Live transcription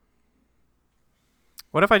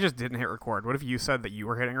What if I just didn't hit record? What if you said that you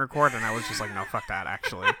were hitting record and I was just like, no, fuck that,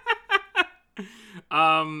 actually.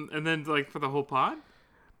 And then like for the whole pod?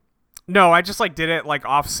 No, I just like did it like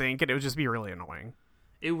off sync and it would just be really annoying.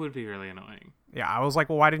 It would be really annoying. Yeah, I was like,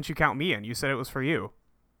 well, why didn't you count me in? You said it was for you.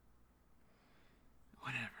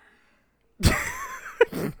 Whatever.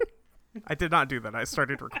 I did not do that. I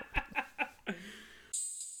started recording.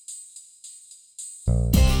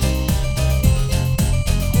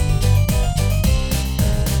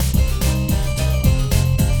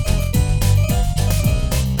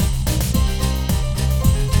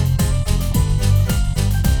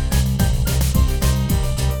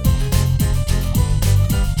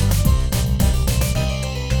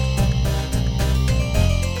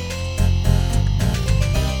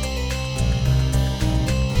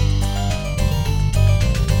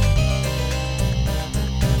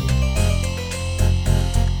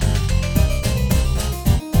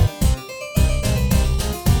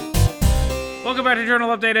 Welcome back to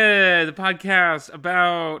Journal Updated, the podcast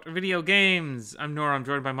about video games. I'm Nora. I'm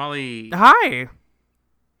joined by Molly. Hi.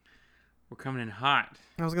 We're coming in hot.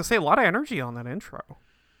 I was going to say a lot of energy on that intro.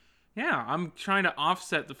 Yeah, I'm trying to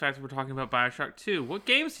offset the fact that we're talking about Bioshock 2. What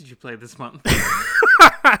games did you play this month?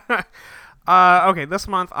 Okay, this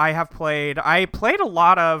month I played a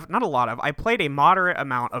moderate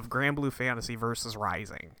amount of Grand Blue Fantasy versus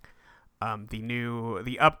Rising.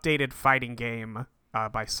 The updated fighting game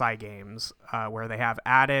by Cygames, where they have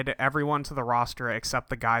added everyone to the roster except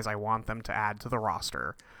the guys I want them to add to the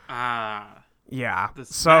roster. Yeah. The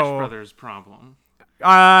Smash Brothers problem.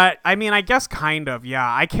 I mean, I guess kind of, yeah.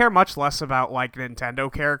 I care much less about, like, Nintendo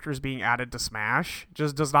characters being added to Smash.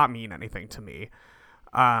 Just does not mean anything to me.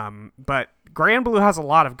 But Grand Blue has a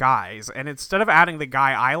lot of guys, and instead of adding the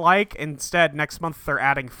guy I like, next month they're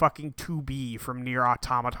adding fucking 2B from Nier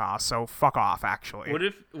Automata, so fuck off, actually.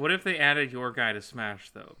 What if they added your guy to Smash,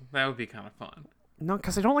 though? That would be kind of fun. No,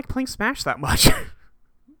 because I don't like playing Smash that much.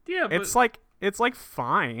 Yeah, but... It's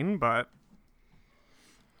fine, but...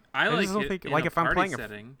 I like just don't it think, in like, a if I'm party playing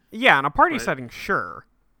setting. Yeah, in a party setting, sure.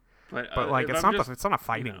 But like, if it's not a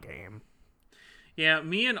fighting game. Yeah,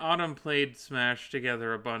 me and Autumn played Smash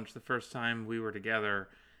together a bunch the first time we were together,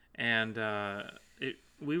 and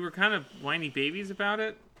we were kind of whiny babies about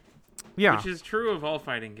it. Yeah. Which is true of all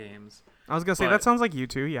fighting games. I was going to say, that sounds like you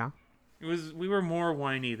two, yeah. We were more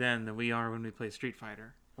whiny then than we are when we play Street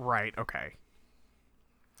Fighter. Right, okay.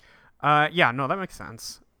 Yeah, no, that makes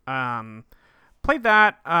sense. Played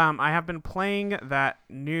that. I have been playing that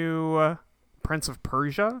new Prince of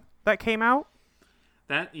Persia that came out.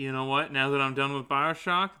 That, you know what? Now that I'm done with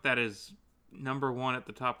Bioshock, that is number one at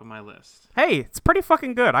the top of my list. Hey, it's pretty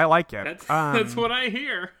fucking good. I like it. That's what I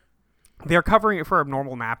hear. They're covering it for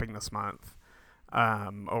abnormal mapping this month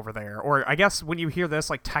over there. Or I guess when you hear this,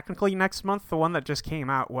 like technically next month, the one that just came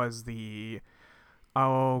out was the...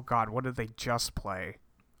 Oh, God, what did they just play?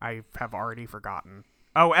 I have already forgotten.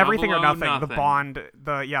 Oh, Everything or Nothing.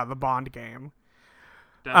 The Bond game.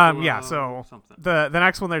 So something. the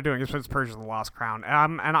next one they're doing is Prince of Persia: The Lost Crown.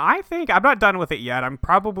 And I think I'm not done with it yet. I'm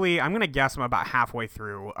gonna guess I'm about halfway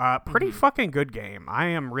through. Pretty fucking good game. I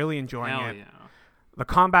am really enjoying Hell it. Yeah. The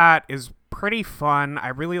combat is pretty fun. I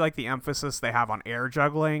really like the emphasis they have on air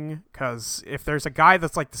juggling, because if there's a guy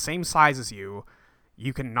that's like the same size as you,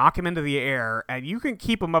 you can knock him into the air and you can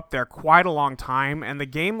keep him up there quite a long time. And the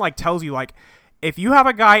game like tells you like, if you have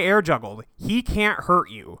a guy air juggled, he can't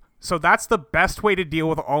hurt you. So that's the best way to deal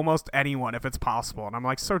with almost anyone if it's possible. And I'm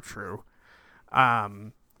like, so true.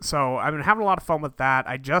 So I've been having a lot of fun with that.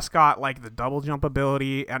 I just got like the double jump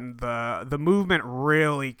ability, and the movement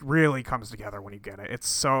really, really comes together when you get it. It's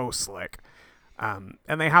so slick. And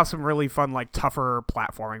they have some really fun, like tougher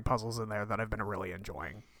platforming puzzles in there that I've been really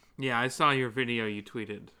enjoying. Yeah, I saw your video you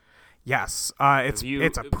tweeted. Yes, it's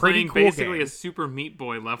a pretty cool basically game. A Super Meat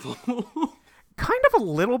Boy level. Kind of a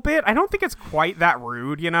little bit. I don't think it's quite that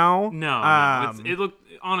rude, you know? No, it looked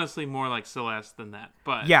honestly more like Celeste than that.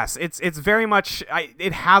 But yes, it's very much...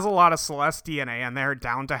 it has a lot of Celeste DNA in there,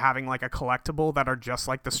 down to having like a collectible that are just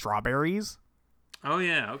like the strawberries. Oh,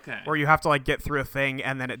 yeah, okay. Where you have to like get through a thing,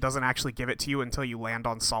 and then it doesn't actually give it to you until you land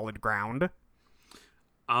on solid ground.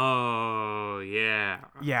 Oh, yeah.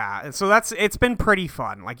 Yeah, and so it's been pretty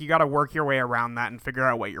fun. Like, you got to work your way around that and figure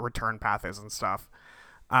out what your return path is and stuff.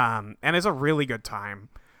 And it's a really good time.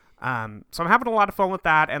 So I'm having a lot of fun with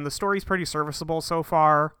that, and the story's pretty serviceable so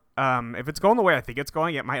far. If it's going the way I think it's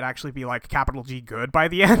going, it might actually be like capital G good by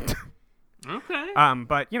the end. Okay.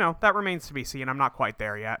 But you know, that remains to be seen. I'm not quite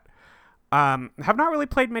there yet. Have not really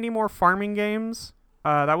played many more farming games.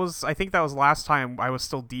 I think that was last time I was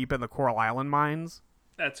still deep in the Coral Island mines.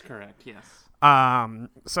 That's correct, yes.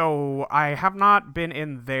 So I have not been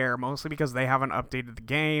in there, mostly because they haven't updated the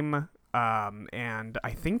game. And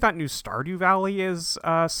I think that new Stardew Valley is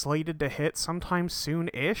slated to hit sometime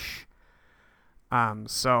soon-ish.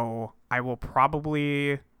 So I will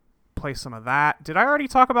probably play some of that. Did I already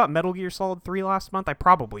talk about Metal Gear Solid 3 last month? I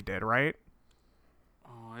probably did, right?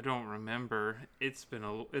 Oh, I don't remember. It's been a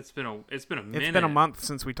minute. It's been a month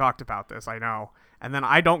since we talked about this, I know. And then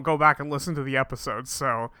I don't go back and listen to the episodes,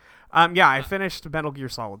 so yeah, I finished Metal Gear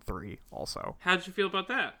Solid 3 also. How'd you feel about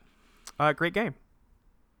that? Great game.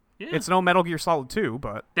 Yeah. It's no Metal Gear Solid 2,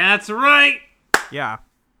 but That's right. yeah.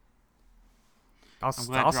 I'll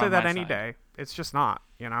say that any day. It's just not,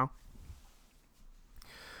 you know?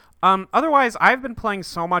 Otherwise, I've been playing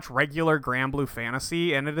so much regular Granblue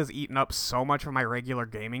Fantasy, and it has eaten up so much of my regular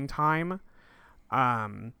gaming time.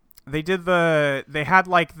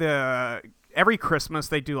 Every Christmas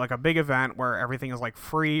they do like a big event where everything is like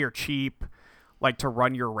free or cheap, like to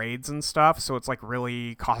run your raids and stuff. So it's like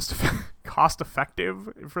really cost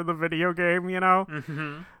effective for the video game, you know?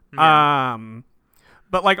 Mm-hmm. Yeah.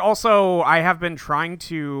 But like also I have been trying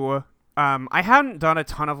to I hadn't done a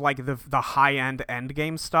ton of like the high-end end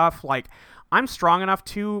game stuff. Like I'm strong enough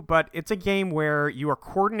to, but it's a game where you are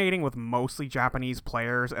coordinating with mostly Japanese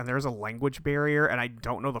players and there's a language barrier and I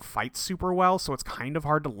don't know the fights super well, so it's kind of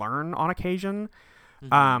hard to learn on occasion.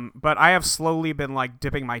 Mm-hmm. But I have slowly been like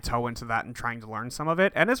dipping my toe into that and trying to learn some of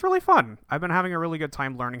it, and it's really fun. I've been having a really good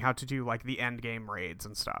time learning how to do like the end game raids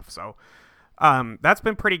and stuff. So that's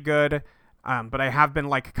been pretty good. But I have been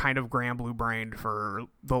like kind of Granblue brained for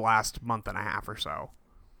the last month and a half or so.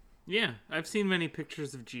 Yeah, I've seen many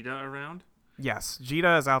pictures of Jita around. Yes,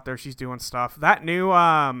 Jita is out there. She's doing stuff. That new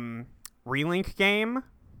Relink game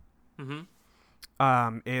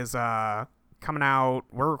is coming out.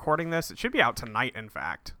 We're recording this. It should be out tonight, in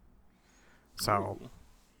fact. So, Ooh.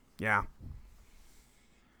 Yeah.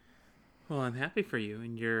 Well, I'm happy for you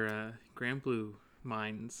and your Granblue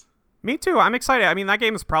minds. Me too. I'm excited. I mean, that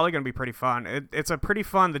game is probably going to be pretty fun. It's a pretty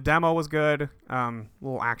fun. The demo was good.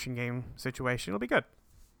 Little action game situation. It'll be good.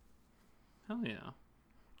 Hell yeah.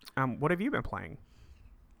 What have you been playing?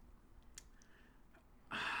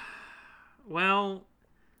 Well,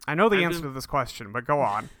 I know the answer to this question, but go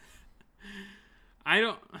on.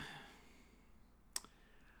 I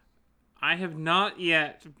have not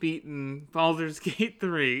yet beaten Baldur's Gate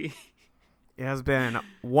 3. It has been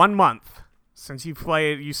 1 month since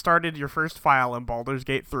you started your first file in Baldur's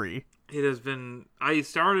Gate 3. It has been... I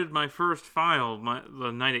started my first file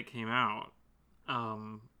the night it came out,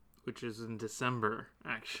 which is in December,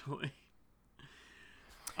 actually.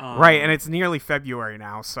 Right, and it's nearly February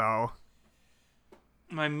now, so...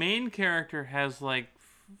 My main character has, like,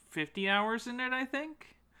 50 hours in it, I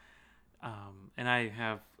think. And I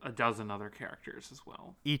have a dozen other characters as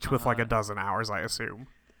well. Each with, like, a dozen hours, I assume.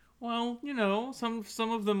 Well, you know, some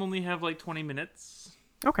of them only have like 20 minutes.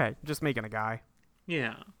 Okay, just making a guy.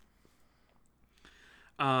 Yeah.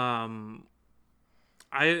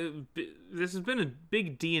 This has been a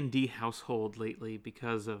big D&D household lately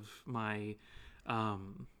because of my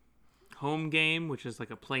home game, which is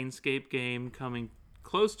like a Planescape game coming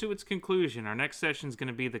close to its conclusion. Our next session is going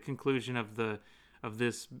to be the conclusion of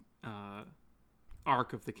this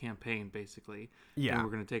arc of the campaign, basically. Yeah. And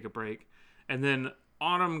we're going to take a break. And then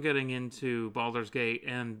Autumn getting into Baldur's Gate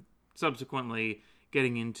and subsequently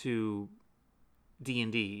getting into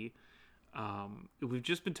D&D. We've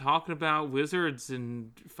just been talking about wizards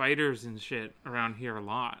and fighters and shit around here a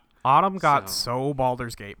lot. Autumn got so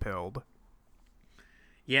Baldur's Gate pilled.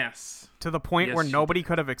 Yes. To the point where nobody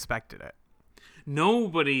could have expected it.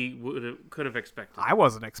 Nobody could have expected it. I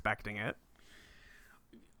wasn't expecting it.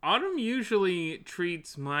 Autumn usually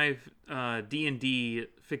treats my D&D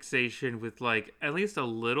fixation with like at least a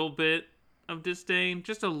little bit of disdain,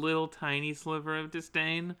 just a little tiny sliver of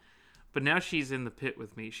disdain. But now she's in the pit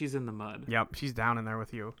with me. She's in the mud. Yep, she's down in there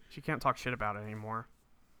with you. She can't talk shit about it anymore.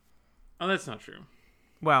 Oh, that's not true.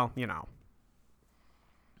 Well, you know.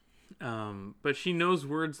 But she knows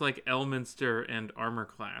words like Elminster and armor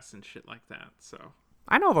class and shit like that. So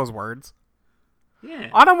I know those words. Yeah.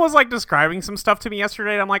 Autumn was like describing some stuff to me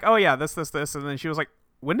yesterday. And I'm like, oh yeah, this, and then she was like,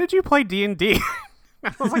 when did you play D&D?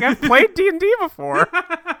 I was like, I've played D&D before.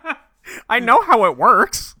 I know how it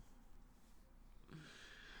works.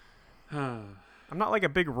 I'm not like a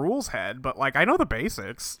big rules head, but like I know the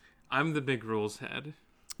basics. I'm the big rules head.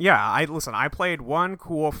 Yeah, I played one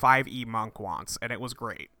cool 5e monk once, and it was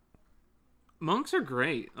great. Monks are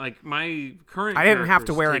great. Like my current, I didn't have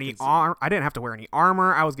to wear any I didn't have to wear any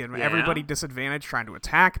armor. I was giving everybody disadvantage trying to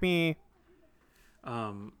attack me.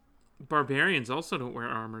 barbarians also don't wear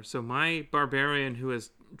armor. So my barbarian who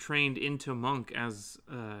has trained into monk as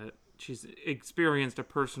she's experienced a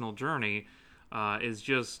personal journey is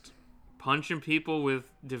just punching people with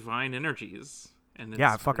divine energies. And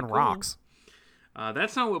Yeah, it's it fucking pretty cool. rocks.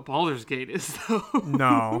 That's not what Baldur's Gate is, though.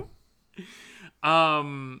 No.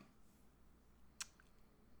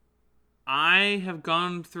 I have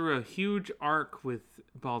gone through a huge arc with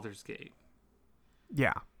Baldur's Gate.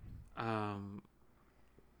 Yeah.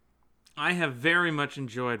 I have very much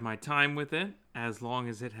enjoyed my time with it, as long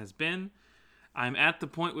as it has been. I'm at the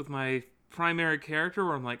point with my primary character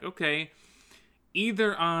where I'm like, okay,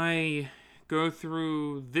 either I go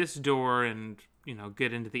through this door and,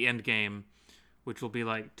 get into the end game, which will be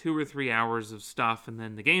like 2 or 3 hours of stuff and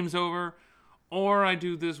then the game's over, or I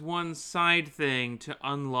do this one side thing to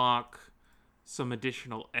unlock some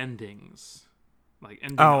additional endings. Like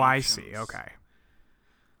ending options. I see. Okay.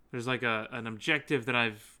 There's like an objective that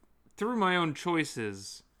I've, through my own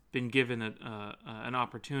choices, been given an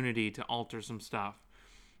opportunity to alter some stuff,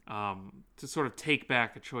 to sort of take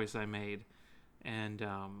back a choice I made and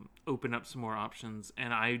open up some more options.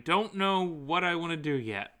 And I don't know what I want to do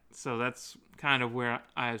yet. So that's kind of where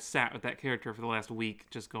I've sat with that character for the last week,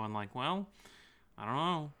 just going like, well, I don't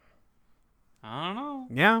know.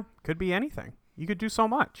 Yeah, could be anything. You could do so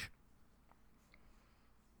much.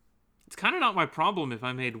 It's kind of not my problem if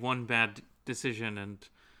I made one bad decision and,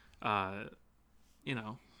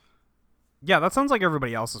 Yeah, that sounds like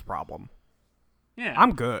everybody else's problem. Yeah.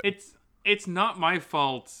 I'm good. It's not my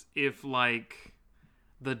fault if, like,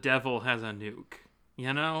 the devil has a nuke,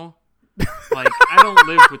 Like, I don't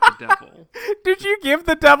live with the devil. Did you give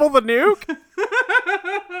the devil the nuke?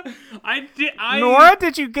 I did. Nora,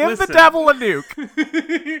 did you give the devil a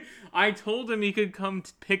nuke? I told him he could come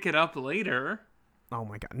pick it up later. Oh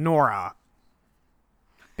my god. Nora.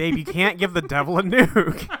 Babe, you can't give the devil a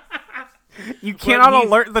nuke. You cannot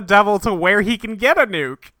alert the devil to where he can get a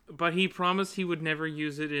nuke. But he promised he would never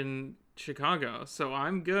use it in Chicago, so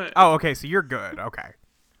I'm good. Oh, okay, so you're good. Okay.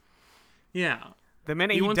 Yeah. The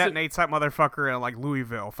minute he detonates that motherfucker in, like,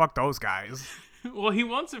 Louisville, fuck those guys. Well, he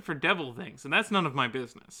wants it for devil things, and that's none of my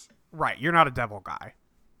business. Right, you're not a devil guy.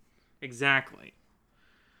 Exactly.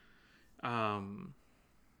 But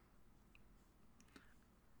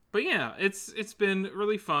yeah, it's been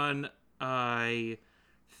really fun. I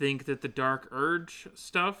think that the Dark Urge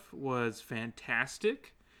stuff was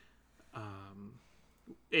fantastic.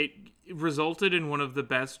 It resulted in one of the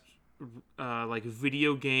best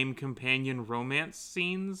video game companion romance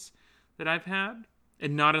scenes that I've had,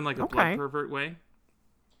 and not in like a blood pervert way.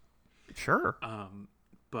 Sure.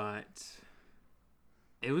 But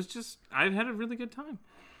it was just, I've had a really good time.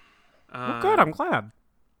 Well, good. I'm glad.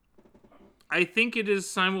 I think it is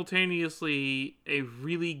simultaneously a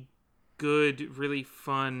really good, really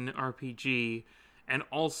fun RPG, and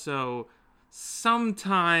also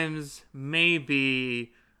sometimes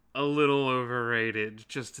maybe a little overrated,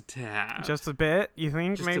 just a tad. Just a bit, you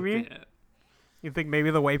think, just maybe? A bit. You think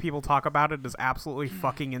maybe the way people talk about it is absolutely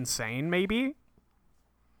fucking insane, maybe?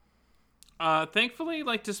 Thankfully,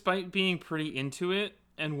 like, despite being pretty into it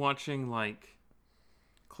and watching, like,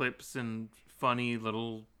 clips and funny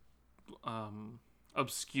little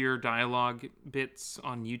obscure dialogue bits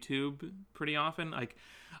on YouTube pretty often, like,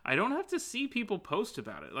 I don't have to see people post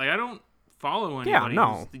about it. Like, I don't follow anybody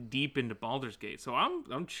who's deep into Baldur's Gate, so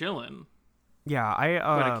I'm chilling. Yeah,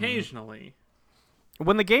 but occasionally,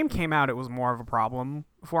 when the game came out, it was more of a problem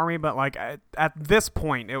for me. But like at this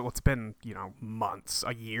point, it's been months,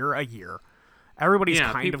 a year. Everybody's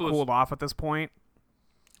kind of cooled off at this point.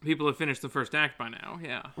 People have finished the first act by now.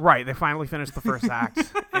 Yeah, right. They finally finished the first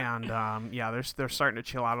act, and they're starting to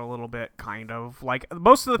chill out a little bit. Kind of like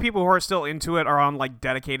most of the people who are still into it are on like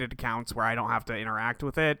dedicated accounts where I don't have to interact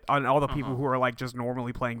with it. And all the people who are like just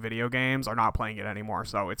normally playing video games are not playing it anymore,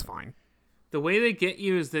 so it's fine. The way they get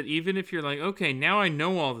you is that even if you're like, okay, now I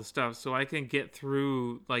know all the stuff, so I can get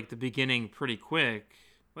through like the beginning pretty quick.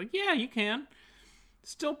 Like, yeah, you can.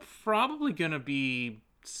 Still probably gonna be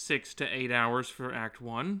 6 to 8 hours for Act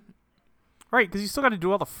 1. Right, because you still got to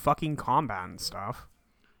do all the fucking combat and stuff.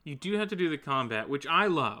 You do have to do the combat, which I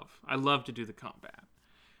love. I love to do the combat,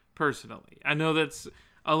 personally. I know that's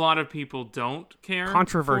a lot of people don't care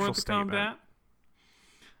Controversial for the statement.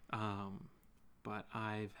 combat. But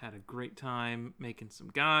I've had a great time making some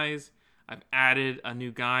guys. I've added a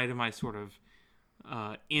new guy to my sort of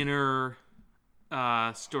inner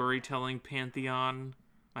storytelling pantheon,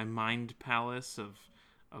 my mind palace of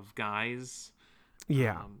guys.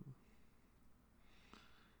 Yeah.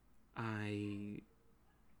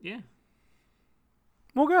 Yeah.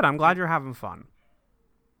 Well, good. I'm glad you're having fun.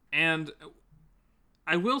 And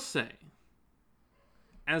I will say,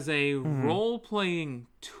 as a role-playing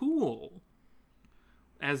tool,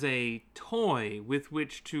 as a toy with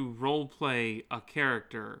which to role-play a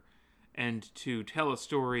character and to tell a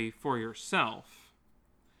story for yourself,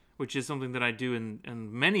 which is something that I do in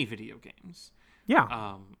many video games.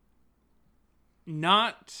 Yeah.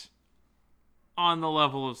 Not on the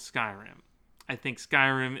level of Skyrim. I think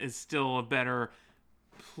Skyrim is still a better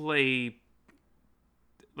play,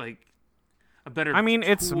 like a better. I mean,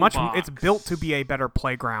 it's toolbox. it's built to be a better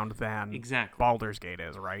playground than Exactly. Baldur's Gate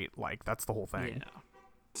is, right? Like that's the whole thing. Yeah.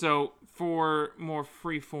 So for more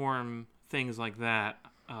freeform things like that,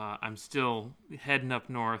 I'm still heading up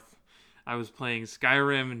north. I was playing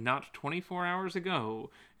Skyrim not 24 hours ago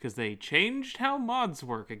because they changed how mods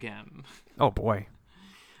work again. Oh boy.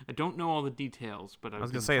 I don't know all the details, but I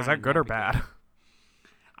was gonna say, is that good or bad?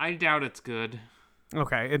 I doubt it's good.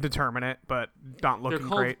 Okay, indeterminate, but not looking They're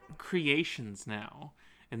called great. creations now,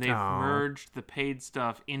 and they've merged the paid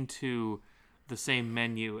stuff into the same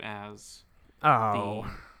menu as the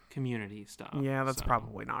community stuff. Yeah, that's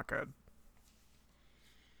probably not good.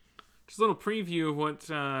 Just a little preview of what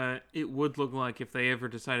it would look like if they ever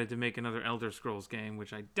decided to make another Elder Scrolls game,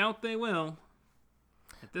 which I doubt they will.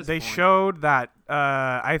 At this point. Showed that.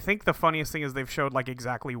 I think the funniest thing is they've showed like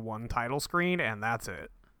exactly one title screen, and that's it.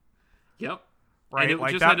 Yep. Right,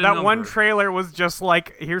 like that one trailer was just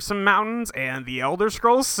like, here's some mountains and the Elder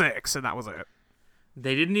Scrolls 6, and that was it.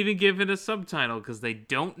 They didn't even give it a subtitle because they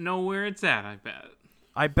don't know where it's at, I bet.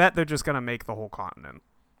 I bet they're just going to make the whole continent.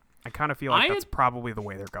 I kind of feel like that's probably the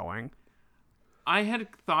way they're going. I had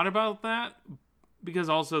thought about that because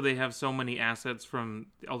also they have so many assets from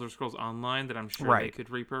the Elder Scrolls Online that I'm sure they could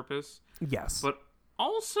repurpose. Yes. But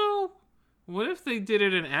also, what if they did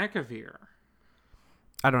it in Akavir?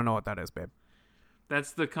 I don't know what that is, babe.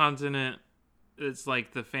 That's the continent. It's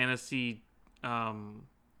like the fantasy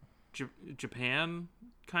Japan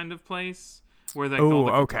kind of place where all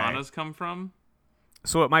the katanas come from.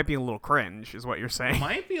 So it might be a little cringe, is what you're saying.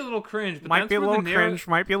 Might be a little cringe, but might be a little cringe,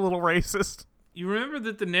 might be a little racist. You remember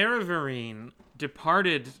that the Nerevarine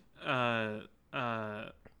departed what's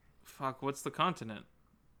the continent?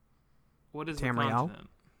 What is Tamriel? The continent?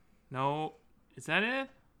 No, is that it?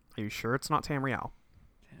 Are you sure it's not Tamriel?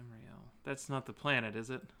 That's not the planet,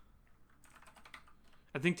 is it?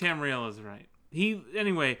 I think Tamriel is right.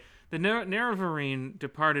 Anyway, the Nerevarine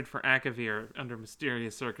departed for Akavir under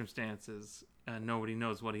mysterious circumstances, and nobody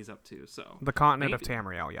knows what he's up to. So the continent of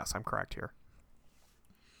Tamriel. Yes, I'm correct here.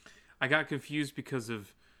 I got confused because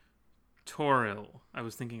of Toril. I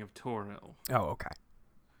was thinking of Toril. Oh, okay.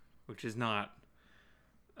 Which is not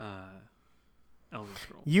Elder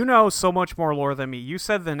Scrolls. You know so much more lore than me. You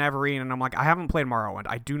said the Neverine, and I'm like, I haven't played Morrowind.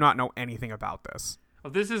 I do not know anything about this. Oh,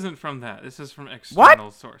 this isn't from that. This is from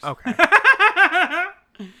external source. Okay.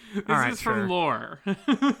 This is from lore.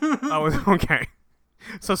 Oh, okay.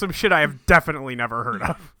 So some shit I have definitely never heard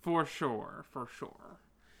of. For sure.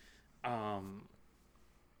 But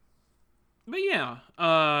yeah,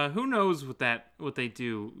 who knows what they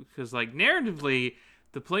do? Because like narratively,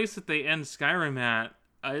 the place that they end Skyrim at,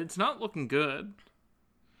 it's not looking good.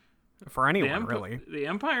 For anyone, really. The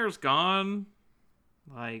Empire's gone.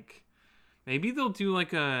 Like, maybe they'll do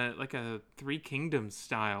like a Three Kingdoms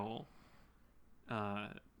style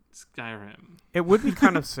Skyrim. It would be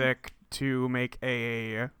kind of sick to make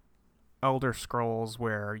a Elder Scrolls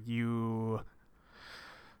where you...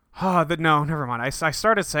 no, never mind. I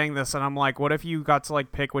started saying this, and I'm like, what if you got to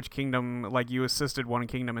like pick which kingdom, like you assisted one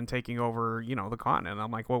kingdom in taking over, the continent? And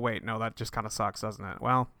I'm like, well, wait, no, that just kind of sucks, doesn't it?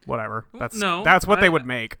 Well, whatever. That's what they would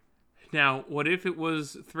make. Now, what if it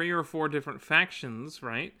was 3 or 4 different factions,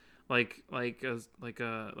 right? Like a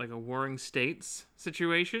warring states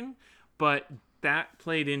situation, but that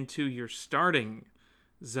played into your starting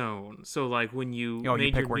zone. So like when you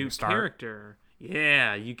made your new character,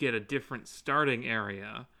 you get a different starting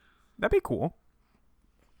area. That'd be cool.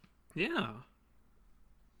 Yeah.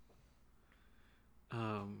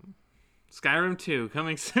 Skyrim 2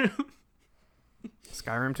 coming soon.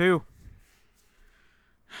 Skyrim 2.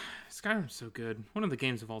 Skyrim's so good. One of the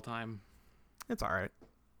games of all time. It's all right.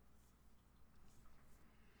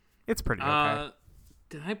 It's pretty okay.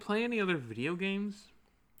 Did I play any other video games?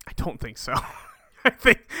 I don't think so. I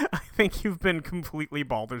think you've been completely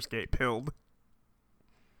Baldur's Gate pilled.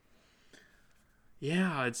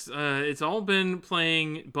 Yeah, it's all been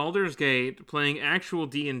playing Baldur's Gate, playing actual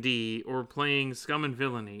D&D, or playing Scum and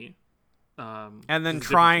Villainy. And then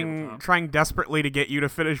trying desperately to get you to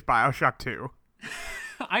finish Bioshock 2.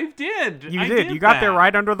 I did. You did. You got there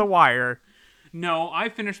right under the wire. No, I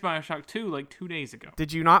finished Bioshock 2 like 2 days ago.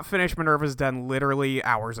 Did you not finish Minerva's Den literally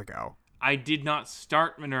hours ago? I did not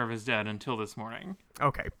start Minerva's Den until this morning.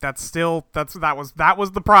 Okay, that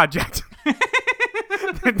was the project.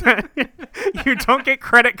 You don't get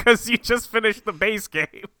credit because you just finished the base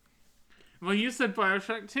game. Well, you said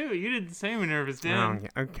Bioshock 2. You didn't say Minerva's Den. Oh, yeah.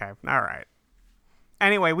 Okay, all right.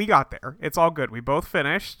 Anyway, we got there. It's all good. We both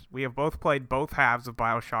finished. We have both played both halves of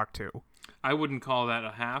Bioshock 2. I wouldn't call that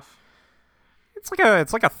a half. It's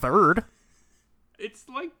like a third. It's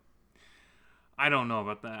like, I don't know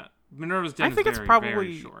about that. Minerva's Den I think is it's probably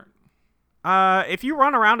very short. If you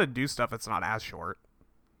run around and do stuff, it's not as short.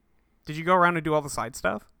 Did you go around and do all the side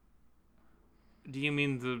stuff? Do you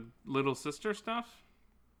mean the little sister stuff?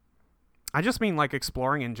 I just mean like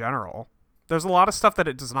exploring in general. There's a lot of stuff that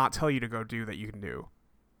it does not tell you to go do that you can do.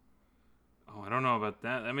 Oh, I don't know about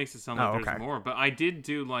that. That makes it sound like there's more. But I did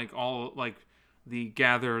do like all like the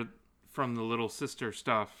gather from the little sister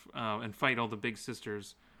stuff and fight all the big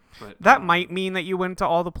sisters. But that might mean that you went to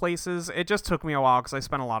all the places. It just took me a while because I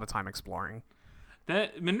spent a lot of time exploring.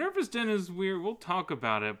 That Minerva's Den is weird. We'll talk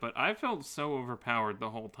about it, but I felt so overpowered the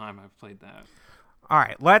whole time I've played that. All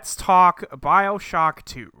right, let's talk Bioshock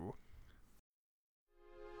 2.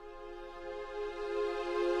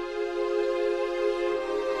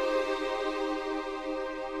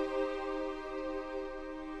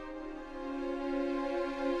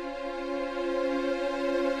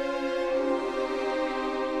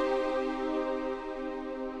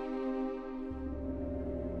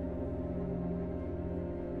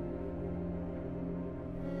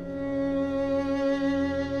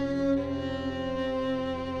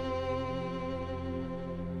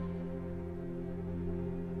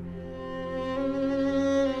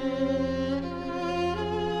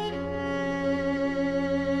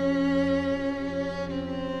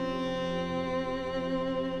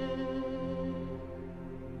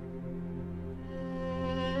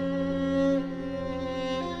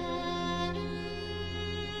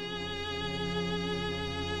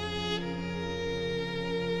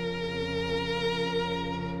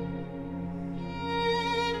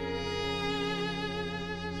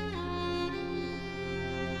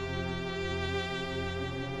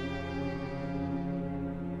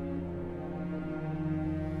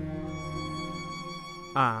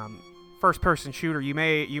 First-person shooter. You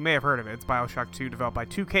may have heard of it. It's Bioshock 2, developed by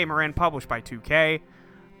 2K Marin, published by 2K,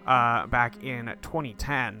 back in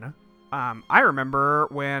 2010. I remember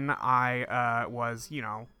when I was,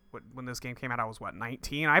 when this game came out, I was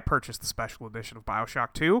 19. I purchased the special edition of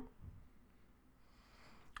Bioshock 2.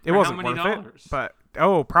 It wasn't worth it, but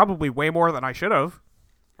probably way more than I should have.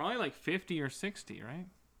 Probably like 50 or 60, right?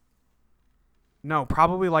 No,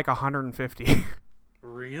 probably like 150.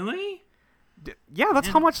 Really? Yeah, that's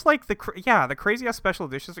how much like the crazy ass special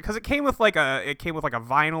editions, because it came with like a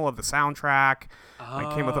vinyl of the soundtrack.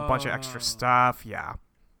 It came with a bunch of extra stuff. Yeah.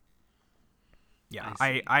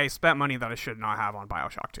 I spent money that I should not have on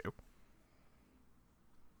Bioshock 2.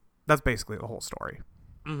 That's basically the whole story.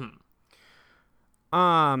 Mm-hmm.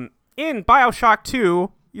 In Bioshock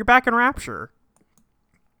 2, you're back in Rapture.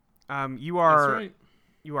 You are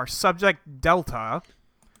Subject Delta.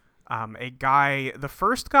 The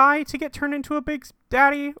first guy to get turned into a Big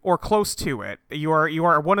Daddy, or close to it. You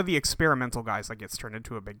are one of the experimental guys that gets turned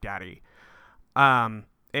into a Big Daddy. And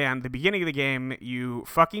the beginning of the game, you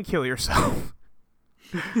fucking kill yourself.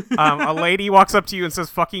 A lady walks up to you and says,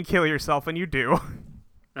 "Fucking kill yourself," and you do.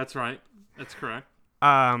 That's right. That's correct.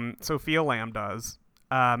 Sophia Lamb does.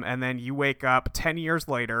 And then you wake up 10 years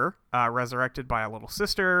later, resurrected by a little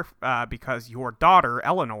sister, because your daughter,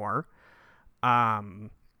 Eleanor,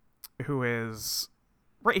 who is...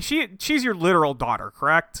 Right, she's your literal daughter,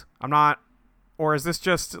 correct? I'm not... Or is this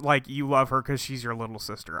just, like, you love her because she's your little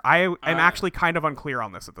sister? I'm actually kind of unclear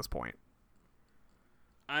on this at this point.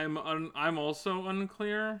 I'm also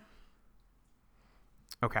unclear.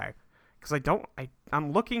 Okay. Because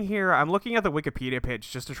I'm looking here... I'm looking at the Wikipedia page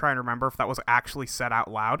just to try and remember if that was actually said out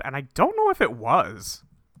loud, and I don't know if it was.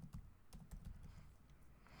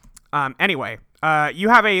 Anyway, you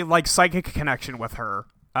have a, like, psychic connection with her,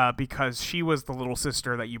 because she was the little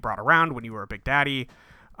sister that you brought around when you were a Big Daddy,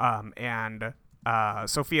 and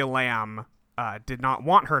Sophia Lamb did not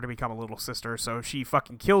want her to become a little sister, so she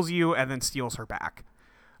fucking kills you and then steals her back.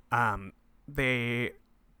 The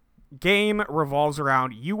game revolves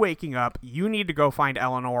around you waking up. You need to go find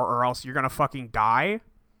Eleanor, or else you're gonna fucking die.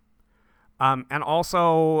 And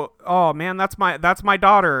also, oh man, that's my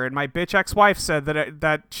daughter, and my bitch ex-wife said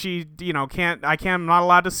that she I'm not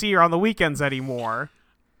allowed to see her on the weekends anymore.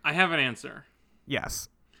 I have an answer. Yes.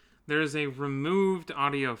 There is a removed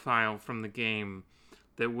audio file from the game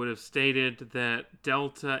that would have stated that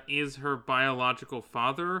Delta is her biological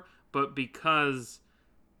father, but because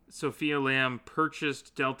Sophia Lamb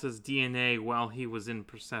purchased Delta's DNA while he was in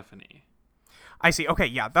Persephone. I see. Okay,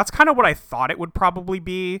 yeah, that's kind of what I thought it would probably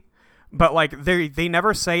be. But, like, they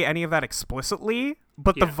never say any of that explicitly.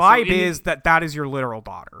 But the vibe is that is your literal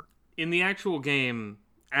daughter. In the actual game,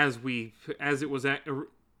 as it was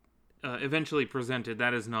eventually presented,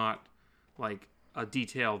 that is not, like, a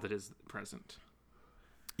detail that is present.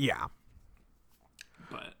 Yeah.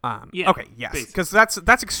 But, yeah. Okay, yes. Because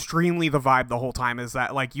that's extremely the vibe the whole time, is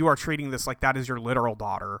that, like, you are treating this like that is your literal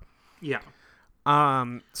daughter. Yeah.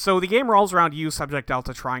 So the game rolls around you, Subject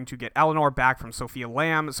Delta, trying to get Eleanor back from Sophia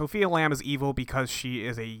Lamb. Sophia Lamb is evil because she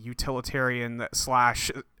is a utilitarian /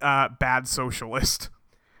 bad socialist,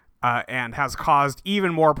 and has caused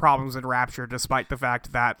even more problems in Rapture, despite the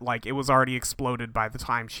fact that, like, it was already exploded by the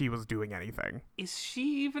time she was doing anything. Is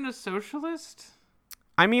she even a socialist?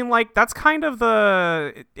 I mean, like, that's kind of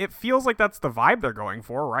it feels like that's the vibe they're going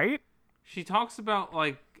for, right? She talks about,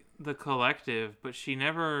 like, the collective, but she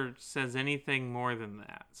never says anything more than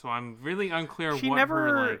that. So I'm really unclear when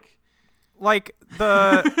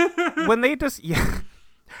they just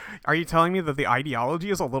Are you telling me that the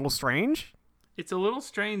ideology is a little strange? It's a little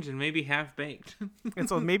strange and maybe half-baked.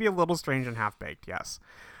 It's maybe a little strange and half-baked, yes.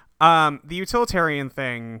 The utilitarian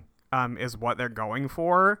thing is what they're going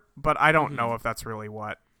for, but I don't know if that's really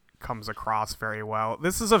what comes across very well.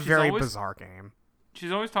 This is a very bizarre game.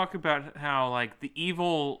 She's always talking about how, like, the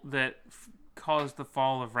evil that caused the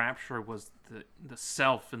fall of Rapture was the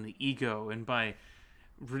self and the ego, and by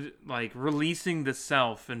releasing the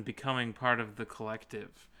self and becoming part of the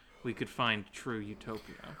collective, we could find true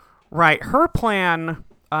utopia. Right. Her plan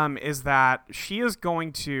is that she is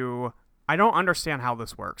going to... I don't understand how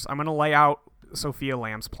this works. I'm going to lay out Sophia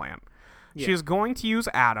Lamb's plan. Yeah. She is going to use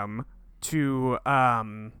Adam to...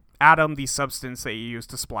 Adam, the substance that you use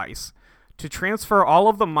to splice, to transfer all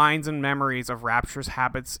of the minds and memories of Rapture's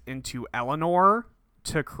habits into Eleanor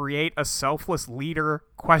to create a selfless leader ?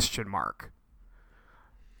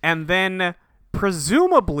 And then,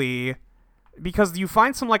 presumably, because you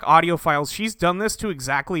find some, like, audio files, she's done this to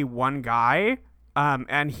exactly one guy,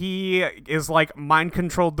 and he is, like,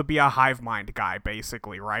 mind-controlled to be a hive mind guy,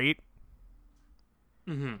 basically, right?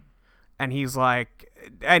 Mm-hmm. And he's like...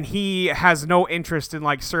 And he has no interest in,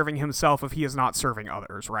 like, serving himself if he is not serving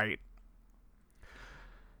others, right?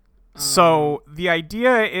 So the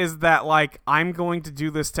idea is that, like, I'm going to do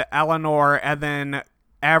this to Eleanor and then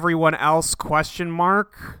everyone else ?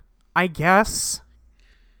 I guess.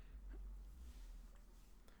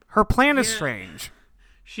 Her plan is strange.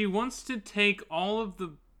 She wants to take all of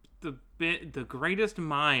the greatest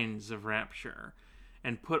minds of Rapture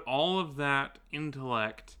and put all of that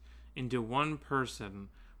intellect into one person,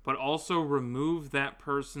 but also remove that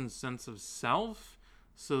person's sense of self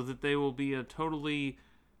so that they will be a totally...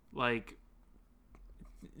 like,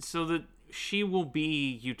 so that she will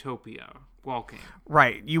be utopia walking.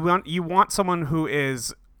 Right. You want someone who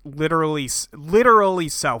is literally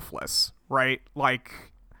selfless, right? Like,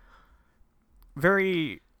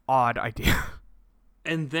 very odd idea.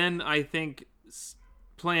 And then I think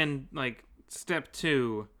plan, like, step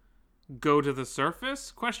 2, go to the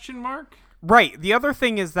surface ? Right. The other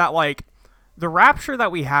thing is that, like, the Rapture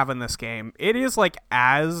that we have in this game, it is, like,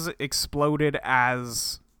 as exploded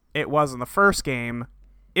as it was in the first game,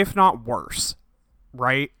 if not worse,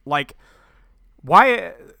 right? Like,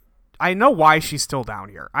 why... I know why she's still down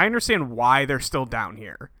here. I understand why they're still down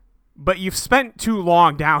here. But you've spent too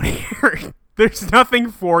long down here. There's nothing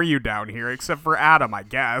for you down here except for Adam, I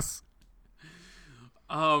guess.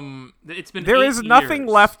 It's been There is nothing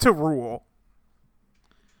left to rule.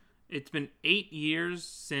 It's been 8 years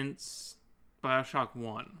since Bioshock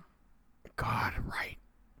 1. God, right.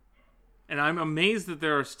 And I'm amazed that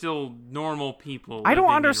there are still normal people. I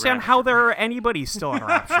don't understand how there are anybody still in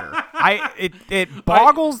Rapture. It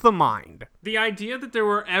boggles the mind. The idea that there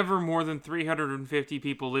were ever more than 350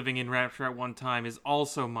 people living in Rapture at one time is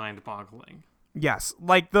also mind-boggling. Yes,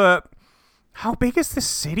 like how big is this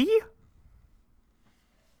city?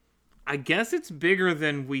 I guess it's bigger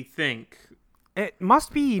than we think. It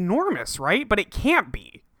must be enormous, right? But it can't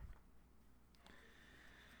be.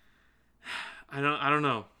 I don't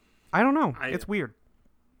know. I don't know. It's weird.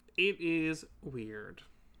 It is weird.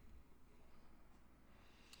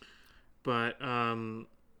 But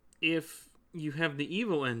if you have the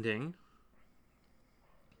evil ending,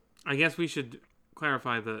 I guess we should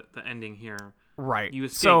clarify the ending here. Right. You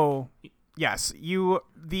escape. So, yes, you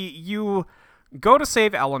go to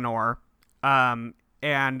save Eleanor,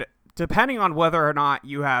 and depending on whether or not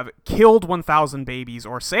you have killed 1,000 babies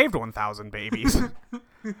or saved 1,000 babies,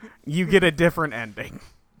 you get a different ending.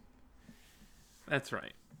 That's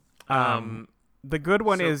right. The good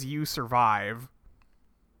one is you survive.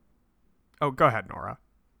 Oh, go ahead, Nora.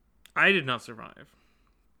 I did not survive.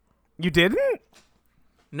 You didn't?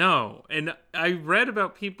 No, and I read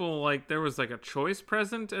about people like there was like a choice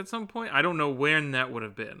present at some point. I don't know when that would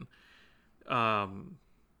have been. I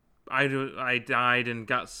died and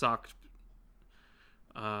got sucked.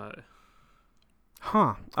 Huh.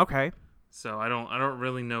 Okay. So I don't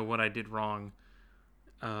really know what I did wrong.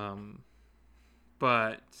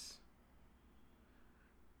 But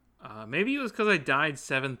maybe it was because I died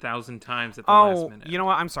 7,000 times at the last minute. You know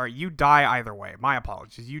what? I'm sorry. You die either way. My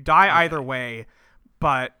apologies. You die either way,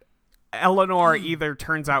 but Eleanor either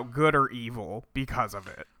turns out good or evil because of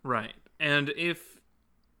it. Right. And if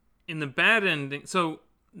in the bad ending, so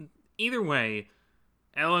either way,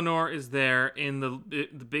 Eleanor is there in the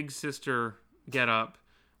big sister getup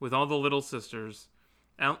with all the little sisters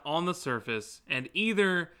on the surface, and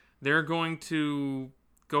either they're going to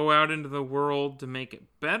go out into the world to make it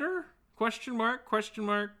better? Question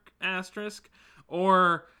mark, asterisk.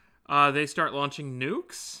 Or they start launching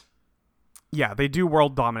nukes? Yeah, they do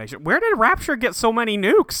world domination. Where did Rapture get so many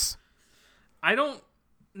nukes? I don't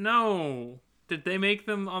know. Did they make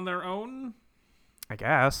them on their own? I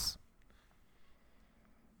guess.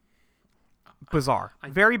 Bizarre.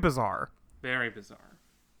 Very bizarre. Very bizarre.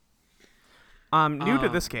 New to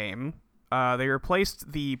this game, they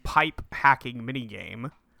replaced the pipe hacking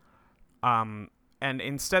minigame. And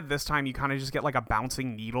instead this time you kind of just get like a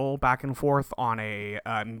bouncing needle back and forth on a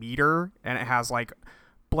meter, and it has like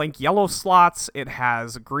blank yellow slots, it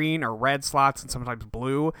has green or red slots, and sometimes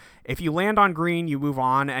blue. If you land on green, you move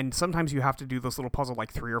on, and sometimes you have to do this little puzzle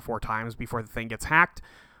like 3 or 4 times before the thing gets hacked.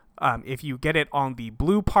 If you get it on the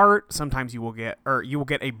blue part, sometimes you will get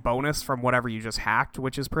a bonus from whatever you just hacked,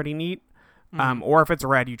 which is pretty neat. Or if it's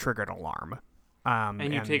red, you trigger an alarm.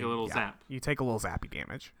 And you take a little zap. You take a little zappy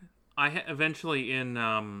damage. Eventually in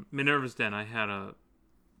Minerva's Den, I had a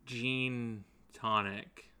gene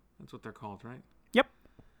tonic. That's what they're called, right? Yep.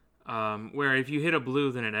 Where if you hit a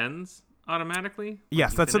blue, then it ends automatically.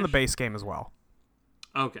 Yes, that's in the base game as well.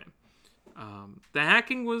 Okay. The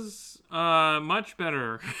hacking was much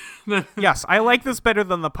better. Yes, I like this better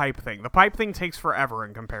than the pipe thing. The pipe thing takes forever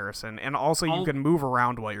in comparison, and also you can move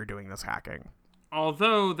around while you're doing this hacking.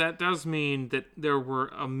 Although that does mean that there were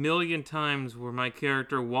a million times where my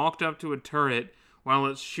character walked up to a turret while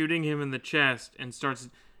it's shooting him in the chest and starts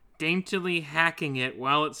daintily hacking it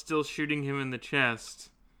while it's still shooting him in the chest.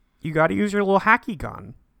 You gotta use your little hacky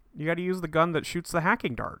gun. You gotta use the gun that shoots the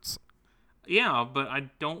hacking darts. Yeah, but I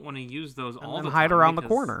don't want to use those all the time. And hide around the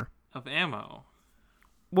corner. Of ammo.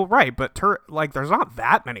 Well, right, but there's not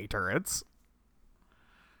that many turrets.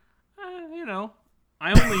 You know,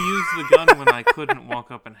 I only used the gun when I couldn't walk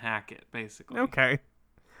up and hack it, basically. Okay.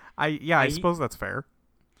 I suppose that's fair.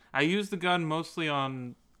 I used the gun mostly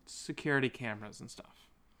on security cameras and stuff.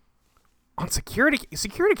 On security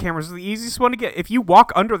cameras is the easiest one to get. If you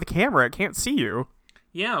walk under the camera, it can't see you.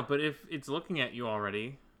 Yeah, but if it's looking at you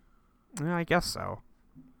already. Yeah, I guess so.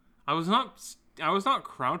 I was not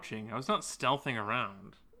crouching. I was not stealthing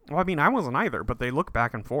around. Well, I mean, I wasn't either, but they look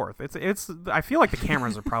back and forth. It's. I feel like the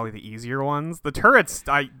cameras are probably the easier ones. The turrets,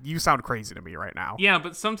 you sound crazy to me right now. Yeah,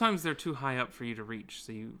 but sometimes they're too high up for you to reach,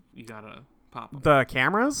 so you gotta pop them. The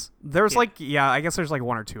cameras? There's I guess there's like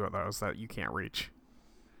 1 or 2 of those that you can't reach.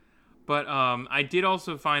 But I did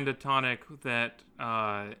also find a tonic that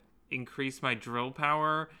increased my drill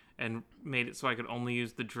power and made it so I could only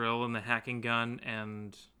use the drill and the hacking gun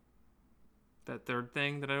and that third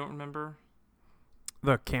thing that I don't remember.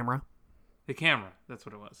 The camera. The camera, that's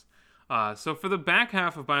what it was. So for the back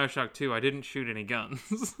half of Bioshock 2, I didn't shoot any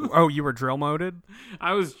guns. Oh, you were drill moded?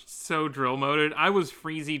 I was so drill moded. I was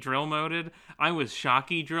freezy drill moded. I was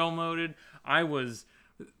shocky drill moded. I was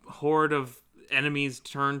horde of enemies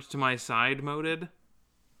turned to my side moded.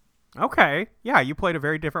 Okay. Yeah, you played a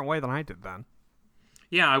very different way than I did then.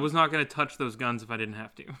 Yeah, I was not going to touch those guns if I didn't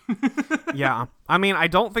have to. Yeah. I mean, I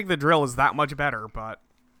don't think the drill is that much better, but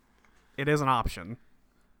it is an option.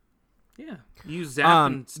 Yeah. You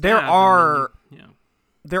zap and stab. There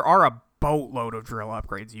are a boatload of drill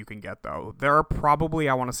upgrades you can get, though. There are probably,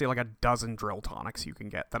 I want to say, like a dozen drill tonics you can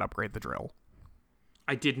get that upgrade the drill.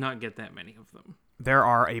 I did not get that many of them. There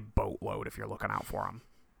are a boatload if you're looking out for them.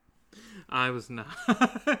 I was not.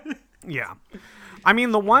 Yeah. I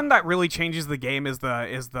mean, the one that really changes the game is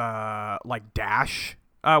the like dash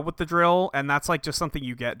with the drill, and that's like just something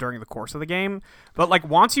you get during the course of the game. But like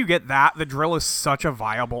once you get that, the drill is such a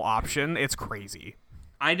viable option. It's crazy.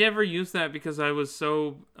 I never used that because I was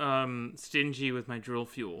so stingy with my drill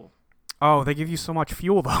fuel. Oh, they give you so much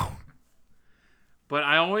fuel though. But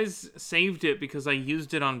I always saved it because I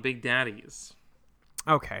used it on Big Daddies.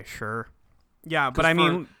 Okay, sure. Yeah, but 'Cause I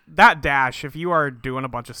mean, that dash, if you are doing a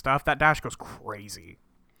bunch of stuff, that dash goes crazy.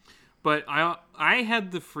 But I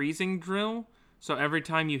had the freezing drill, so every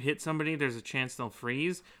time you hit somebody, there's a chance they'll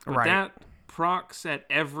freeze. But Right. that procs at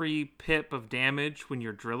every pip of damage when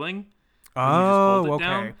you're drilling. When you just Oh, hold it okay.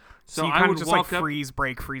 down. So So you I kind would of just like walk up. freeze,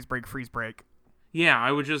 break, freeze, break, freeze, break. Yeah,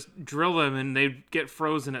 I would just drill them and they'd get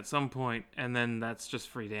frozen at some point, and then that's just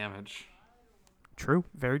free damage. True.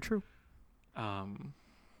 Very true. Um,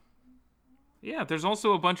 yeah, there's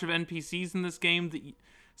also a bunch of NPCs in this game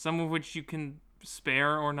some of which you can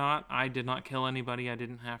spare or not. I did not kill anybody. I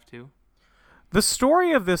didn't have to. The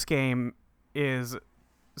story of this game is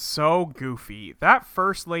so goofy. That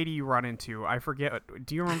first lady you run into, I forget.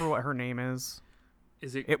 Do you remember what her name is?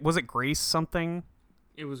 Is it? Was it Grace something?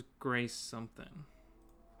 It was Grace something,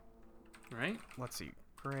 right? Let's see.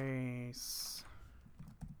 Grace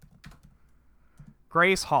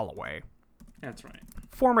Holloway. That's right.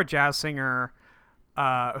 Former jazz singer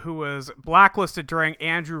who was blacklisted during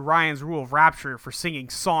Andrew Ryan's Rule of Rapture for singing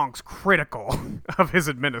songs critical of his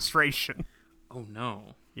administration. Oh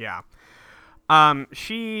no. Yeah.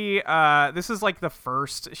 This is like the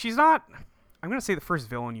first, she's not, I'm going to say the first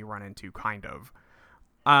villain you run into, kind of.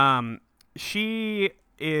 She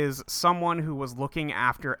is someone who was looking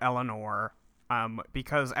after Eleanor,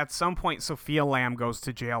 because at some point Sophia Lamb goes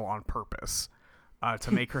to jail on purpose,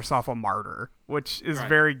 to make herself a martyr, which is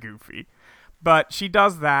very goofy. But she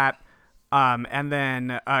does that, and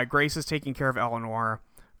then Grace is taking care of Eleanor,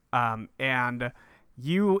 and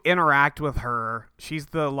you interact with her. She's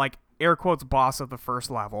the, like, air quotes boss of the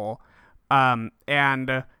first level,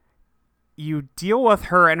 and you deal with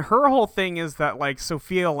her, and her whole thing is that, like,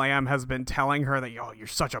 Sophia Lamb has been telling her that, you're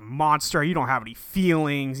such a monster, you don't have any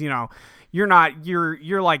feelings, you're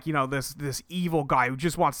like, this evil guy who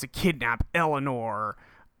just wants to kidnap Eleanor.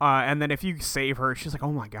 And then if you save her, she's like,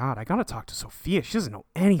 oh my god, I gotta talk to Sophia. She doesn't know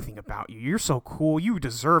anything about you. You're so cool. You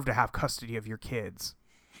deserve to have custody of your kids.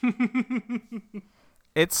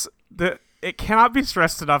 It cannot be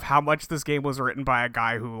stressed enough how much this game was written by a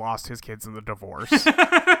guy who lost his kids in the divorce.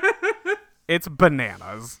 It's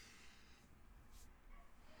bananas.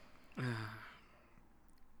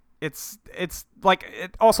 It's like,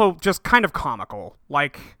 it also just kind of comical.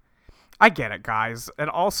 Like, I get it, guys. And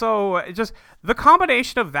also, just the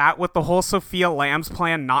combination of that with the whole Sophia Lamb's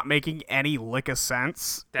plan not making any lick of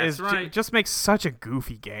sense. That's right. It just makes such a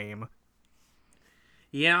goofy game.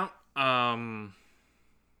 Yeah. I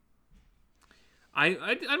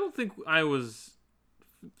don't think I was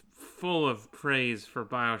full of praise for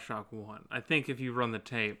Bioshock 1. I think if you run the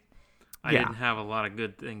tape, I didn't have a lot of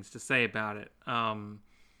good things to say about it.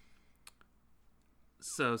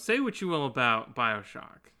 So say what you will about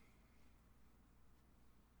Bioshock.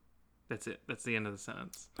 That's it. That's the end of the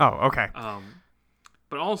sentence. Oh, okay.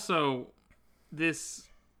 But also, this...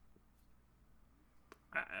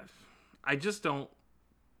 I just don't...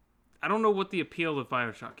 I don't know what the appeal of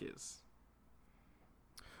Bioshock is.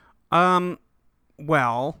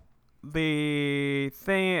 Well, the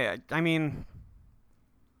thing... I mean...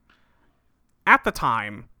 At the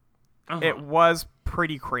time, it was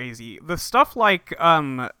pretty crazy. The stuff like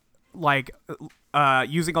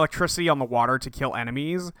using electricity on the water to kill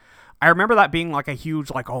enemies... I remember that being like a huge,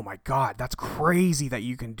 like, oh my god, that's crazy that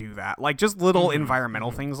you can do that. Like, just little environmental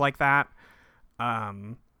things like that,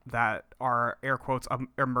 that are, air quotes,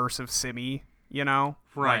 immersive simmy, Right.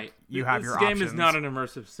 Like, you have your options. This game is not an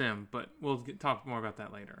immersive sim, but we'll talk more about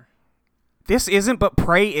that later. This isn't, but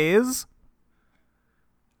Prey is?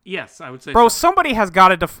 Yes, I would say Bro, so. somebody has got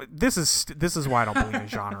to... This is why I don't believe in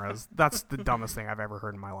genres. That's the dumbest thing I've ever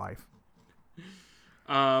heard in my life.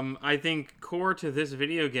 I think core to this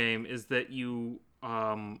video game is that you,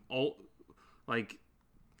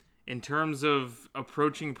 in terms of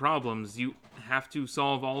approaching problems, you have to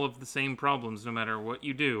solve all of the same problems no matter what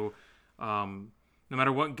you do. No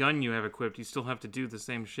matter what gun you have equipped, you still have to do the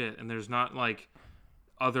same shit, and there's not, like,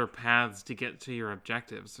 other paths to get to your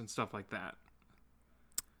objectives and stuff like that.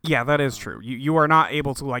 Yeah, that is true. You are not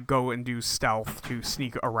able to, like, go and do stealth to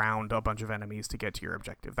sneak around a bunch of enemies to get to your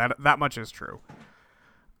objective. That much is true.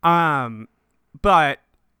 But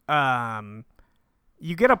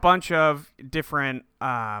you get a bunch of different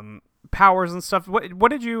powers and stuff. What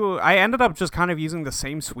did you... I ended up just kind of using the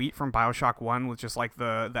same suite from Bioshock 1 with just, like,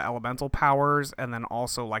 the elemental powers and then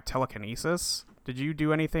also, like, telekinesis. Did you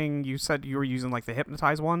do anything? You said you were using, like, the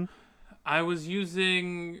hypnotize one? I was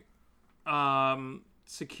using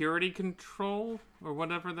security control or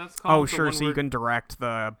whatever that's called. Oh, sure. So you can direct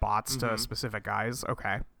the bots to specific guys.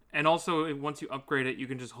 Okay. And also, once you upgrade it, you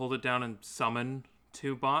can just hold it down and summon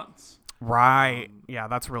 2 bots. Right. Yeah,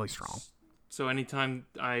 that's really strong. So anytime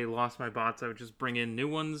I lost my bots, I would just bring in new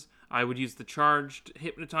ones. I would use the charged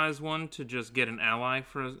hypnotize one to just get an ally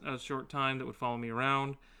for a short time that would follow me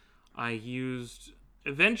around. I used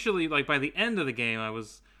eventually, like by the end of the game, I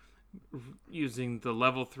was using the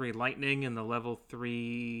level 3 lightning and the level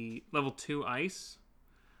 2 ice.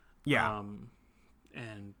 Yeah.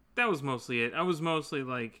 And that was mostly it. I was mostly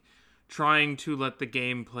like trying to let the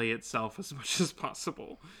game play itself as much as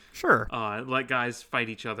possible. Sure. Let guys fight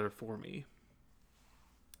each other for me.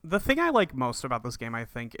 The thing I like most about this game, I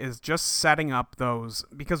think, is just setting up those,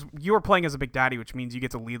 because you are playing as a Big Daddy, which means you get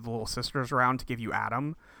to lead the little sisters around to give you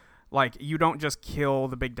Adam. Like, you don't just kill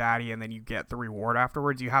the Big Daddy and then you get the reward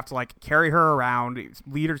afterwards. You have to, like, carry her around,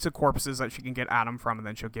 lead her to corpses that she can get Adam from, and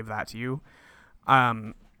then she'll give that to you.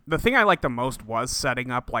 The thing I liked the most was setting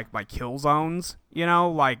up, like, my kill zones. You know,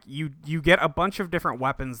 like, you get a bunch of different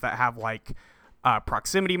weapons that have, like,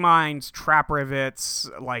 proximity mines, trap rivets,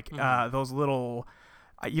 like, those little...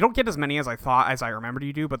 You don't get as many as I remembered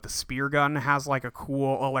you do, but the spear gun has, like, a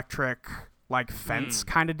cool electric, like, fence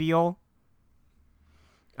kind of deal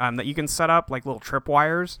that you can set up, like little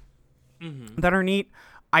tripwires that are neat.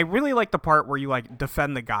 I really like the part where you, like,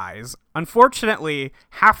 defend the guys. Unfortunately,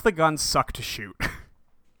 half the guns suck to shoot.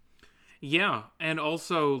 Yeah, and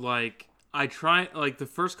also, like, I tried, like, the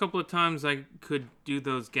first couple of times I could do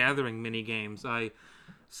those gathering mini games, I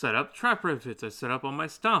set up trap rivets, I set up all my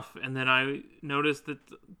stuff, and then I noticed that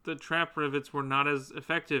the trap rivets were not as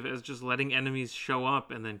effective as just letting enemies show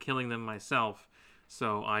up and then killing them myself.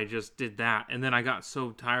 So I just did that, and then I got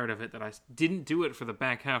so tired of it that I didn't do it for the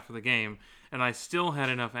back half of the game, and I still had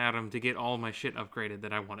enough Adam to get all my shit upgraded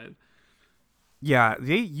that I wanted. Yeah,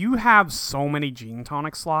 you have so many gene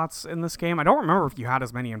tonic slots in this game. I don't remember if you had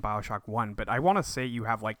as many in Bioshock 1, but I want to say you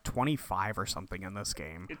have like 25 or something in this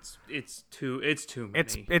game. It's too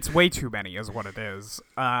many. It's way too many is what it is.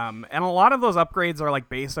 And a lot of those upgrades are like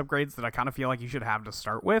base upgrades that I kind of feel like you should have to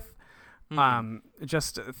start with.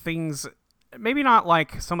 Just things, maybe not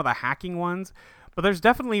like some of the hacking ones, but there's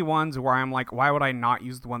definitely ones where I'm like, why would I not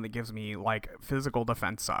use the one that gives me, like, physical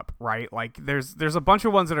defense up, right? Like, there's a bunch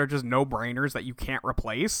of ones that are just no-brainers that you can't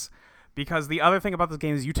replace, because the other thing about this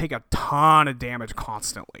game is you take a ton of damage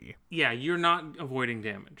constantly. Yeah, you're not avoiding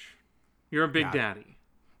damage. You're a big daddy.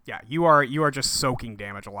 Yeah, you are just soaking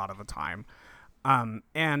damage a lot of the time.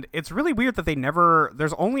 And it's really weird that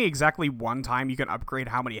there's only exactly one time you can upgrade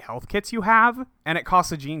how many health kits you have, and it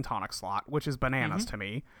costs a gene tonic slot, which is bananas to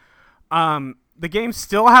me. The game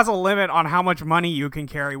still has a limit on how much money you can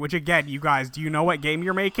carry, which, again, you guys, do you know what game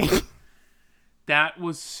you're making? That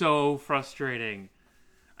was so frustrating.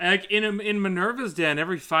 Like, in Minerva's Den,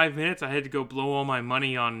 every 5 minutes I had to go blow all my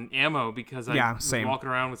money on ammo because I was walking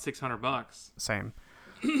around with $600. Same.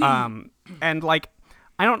 And, like,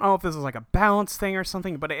 I don't know if this is, like, a balance thing or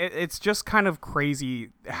something, but it's just kind of crazy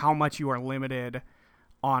how much you are limited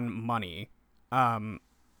on money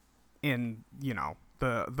in, you know,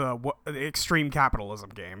 the extreme capitalism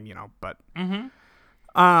game, you know, but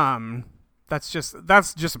that's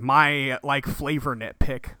just my, like, flavor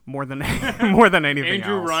nitpick more than anything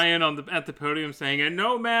Andrew else. Ryan at the podium saying, "And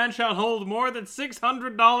no man shall hold more than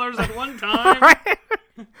 $600 at one time." Right?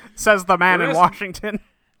 Says the man in Washington.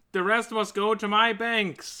 The rest must go to my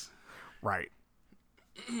banks. Right.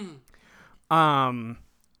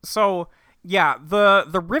 So yeah,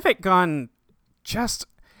 the rivet gun just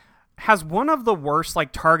has one of the worst,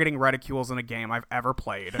 like, targeting reticules in a game I've ever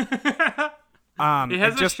played.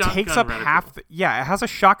 It just takes up half. It has a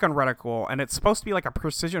shotgun reticle, and it's supposed to be like a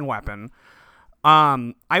precision weapon.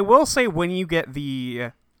 I will say when you get the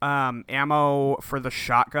ammo for the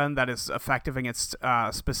shotgun that is effective against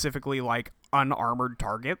specifically, like, unarmored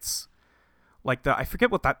targets, like I forget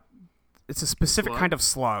what that. It's a specific kind of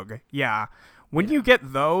slug. Yeah. When you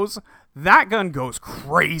get those, that gun goes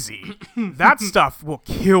crazy. That stuff will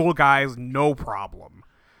kill guys no problem.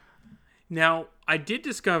 Now, I did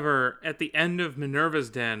discover at the end of Minerva's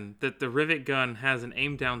Den that the rivet gun has an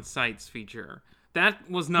aim-down sights feature. That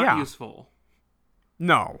was not useful.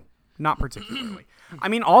 No, not particularly. I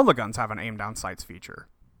mean, all the guns have an aim-down sights feature.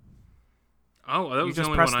 Oh, that was you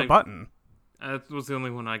just press the button. That was the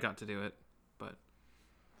only one I got to do it, but...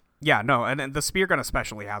 Yeah, no, and the spear gun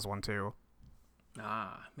especially has one, too.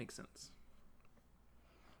 Ah, makes sense.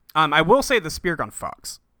 I will say the spear gun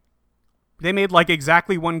fucks. They made, like,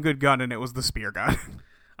 exactly one good gun, and it was the spear gun.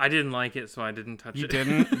 I didn't like it, so I didn't touch it. You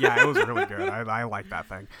didn't? Yeah, it was really good. I like that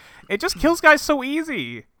thing. It just kills guys so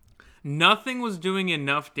easy. Nothing was doing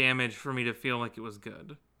enough damage for me to feel like it was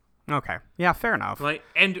good. Okay. Yeah, fair enough. Like,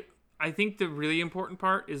 and I think the really important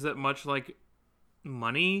part is that, much like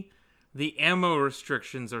money, the ammo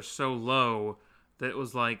restrictions are so low that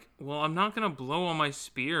was like, well, I'm not going to blow all my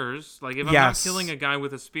spears. Like, if I'm not Yes. killing a guy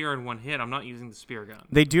with a spear in one hit, I'm not using the spear gun.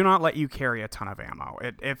 They do not let you carry a ton of ammo.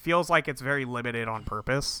 It feels like it's very limited on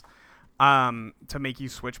purpose to make you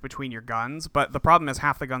switch between your guns. But the problem is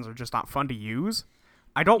half the guns are just not fun to use.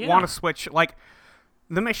 I don't want to switch. Like,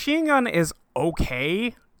 the machine gun is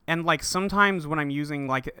okay. And, like, sometimes when I'm using,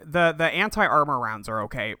 like, the anti-armor rounds are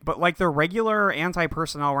okay. But, like, the regular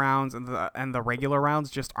anti-personnel rounds and the regular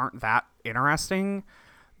rounds just aren't that interesting.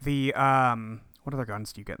 The, what other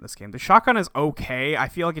guns do you get in this game? The shotgun is okay. I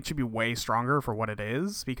feel like it should be way stronger for what it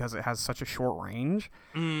is because it has such a short range.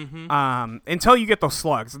 Mm-hmm. Until you get those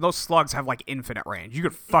slugs. And those slugs have, like, infinite range. You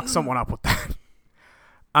could fuck someone up with that.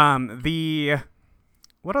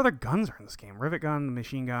 What other guns are in this game? Rivet gun, the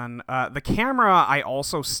machine gun. The camera I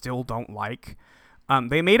also still don't like.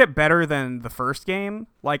 They made it better than the first game.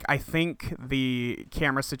 Like, I think the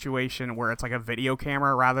camera situation where it's like a video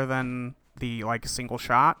camera rather than the, like, single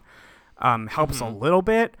shot helps a little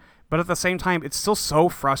bit. But at the same time, it's still so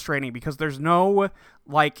frustrating because there's no,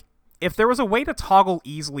 like, if there was a way to toggle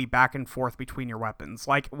easily back and forth between your weapons,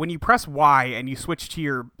 like when you press Y and you switch to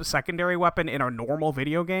your secondary weapon in a normal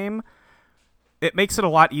video game, it makes it a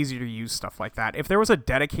lot easier to use stuff like that. If there was a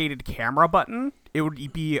dedicated camera button, it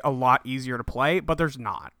would be a lot easier to play, but there's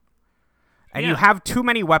not. And you have too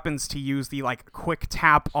many weapons to use the, like, quick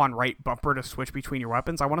tap on right bumper to switch between your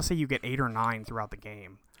weapons. I want to say you get 8 or 9 throughout the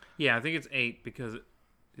game. Yeah, I think it's 8 because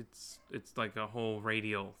it's like a whole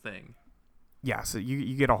radial thing. Yeah, so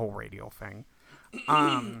you get a whole radial thing.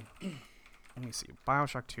 Let me see.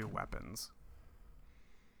 Bioshock 2 weapons.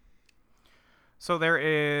 So there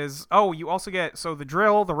is... Oh, you also get... So the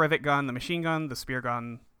drill, the rivet gun, the machine gun, the spear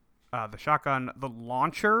gun, the shotgun, the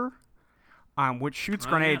launcher, which shoots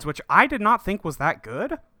grenades, which I did not think was that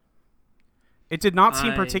good. It did not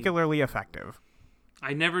seem particularly effective.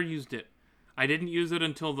 I never used it. I didn't use it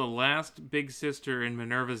until the last big sister in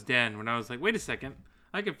Minerva's Den when I was like, wait a second,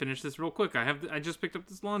 I can finish this real quick. I just picked up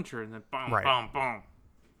this launcher and then boom, boom, boom.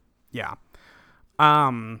 Yeah.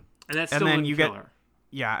 And that's still a killer.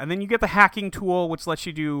 Yeah, and then you get the hacking tool, which lets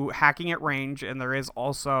you do hacking at range, and there is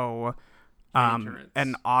also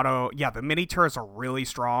an auto... Yeah, the mini turrets are really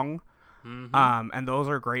strong, and those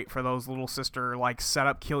are great for those little sister, like, set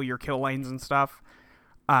up, kill your kill lanes and stuff.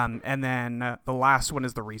 And then the last one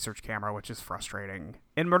is the research camera, which is frustrating.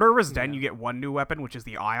 In Minerva's Den, you get one new weapon, which is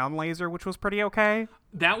the ion laser, which was pretty okay.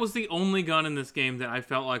 That was the only gun in this game that I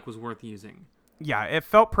felt like was worth using. Yeah, it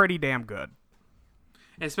felt pretty damn good.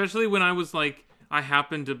 Especially when I was like... I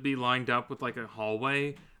happened to be lined up with, like, a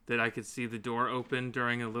hallway that I could see the door open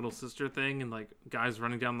during a little sister thing and, like, guys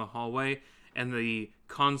running down the hallway, and the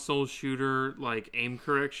console shooter, like, aim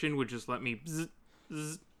correction would just let me bzz,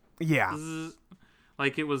 bzz, yeah. Bzz,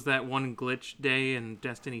 like it was that one glitch day in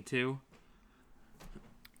Destiny 2.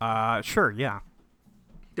 Sure, yeah.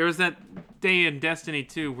 There was that day in Destiny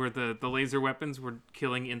 2 where the laser weapons were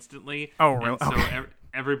killing instantly. Oh, really? And so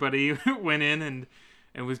everybody went in and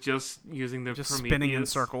was just using the just Prometheus. Spinning in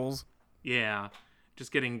circles. Yeah,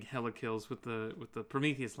 just getting hella kills with the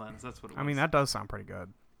Prometheus lens. That's what it was. I mean, that does sound pretty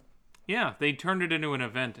good. Yeah, they turned it into an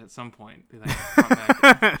event at some point. They brought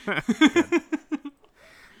back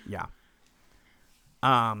yeah.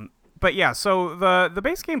 But yeah, so the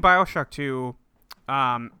base game Bioshock 2,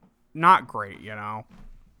 not great, you know.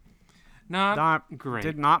 Not great.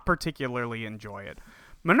 Did not particularly enjoy it.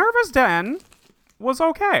 Minerva's Den was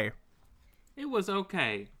okay. It was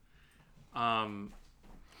okay.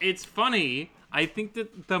 It's funny. I think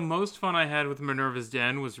that the most fun I had with Minerva's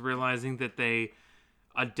Den was realizing that they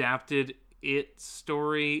adapted its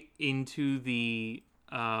story into the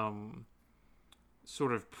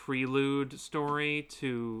sort of prelude story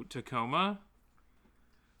to Tacoma.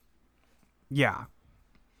 Yeah.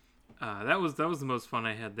 That was the most fun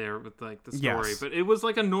I had there with, like, the story. Yes. But it was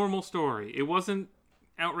like a normal story. It wasn't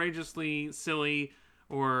outrageously silly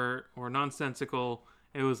or nonsensical.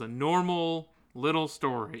 It was a normal little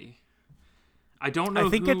story. I don't know. I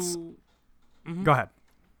think it's. Mm-hmm. Go ahead.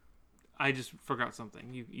 I just forgot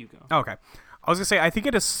something. You go. Okay. I was gonna say I think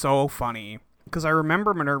it is so funny because I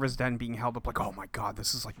remember Minerva's Den being held up like, oh my god,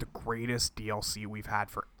 this is like the greatest DLC we've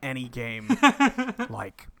had for any game.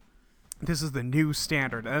 Like, this is the new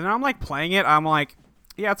standard. And I'm like playing it. I'm like,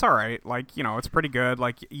 yeah, it's all right. Like, you know, it's pretty good.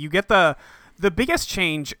 Like, you get the biggest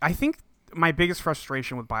change. I think my biggest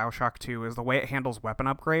frustration with Bioshock 2 is the way it handles weapon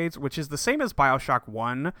upgrades, which is the same as Bioshock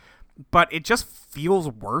 1, but it just feels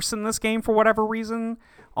worse in this game for whatever reason.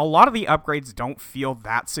 A lot of the upgrades don't feel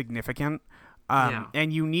that significant.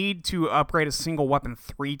 And you need to upgrade a single weapon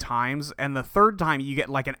 3 times, and the third time you get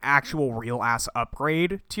like an actual real-ass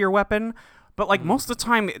upgrade to your weapon. But like most of the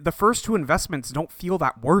time, the first two investments don't feel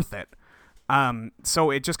that worth it.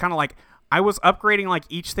 So it just kind of like I was upgrading like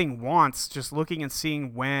each thing once, just looking and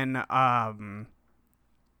seeing when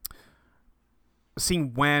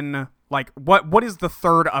like what is the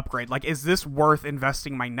third upgrade? Like, is this worth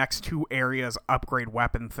investing my next two areas upgrade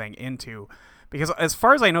weapon thing into? Because as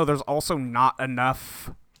far as I know, there's also not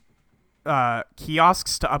enough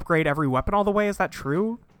kiosks to upgrade every weapon all the way. Is that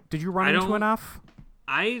true? Did you run into enough?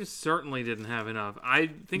 I certainly didn't have enough. I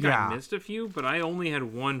think I missed a few, but I only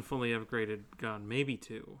had one fully upgraded gun, maybe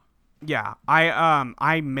two. Yeah,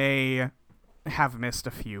 I may have missed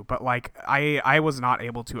a few, but like I was not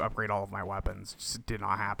able to upgrade all of my weapons. It just did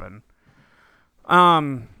not happen. So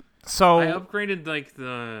I upgraded like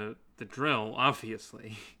the drill,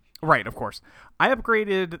 obviously. Right, of course. I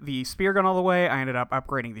upgraded the spear gun all the way. I ended up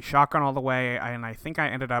upgrading the shotgun all the way, and I think I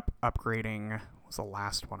ended up upgrading. What was the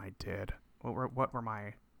last one I did? What were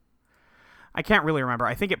my? I can't really remember.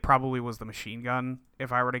 I think it probably was the machine gun,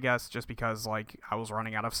 if I were to guess, just because like I was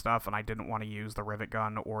running out of stuff and I didn't want to use the rivet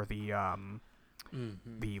gun or the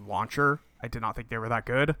launcher. I did not think they were that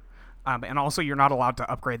good. And also, you're not allowed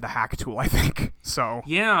to upgrade the hack tool, I think. So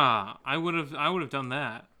yeah, I would have done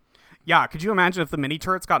that. Yeah, could you imagine if the mini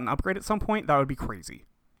turrets got an upgrade at some point? That would be crazy.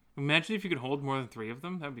 Imagine if you could hold more than 3 of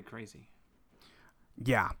them. That would be crazy.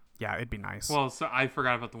 Yeah, it'd be nice. Well, so I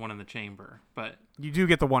forgot about the one in the chamber, but you do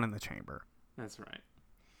get the one in the chamber. That's right.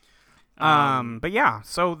 But yeah,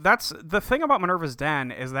 so that's the thing about Minerva's Den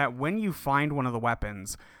is that when you find one of the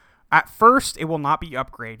weapons, at first it will not be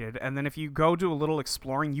upgraded, and then if you go do a little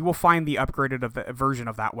exploring, you will find the upgraded version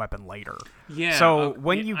of that weapon later. Yeah. So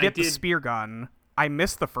when you get the spear gun, I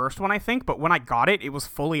missed the first one, I think, but when I got it, it was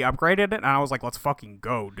fully upgraded, and I was like, let's fucking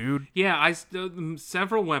go, dude. Yeah,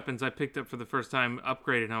 several weapons I picked up for the first time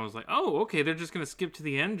upgraded, and I was like, oh, okay, they're just going to skip to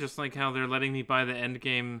the end, just like how they're letting me buy the end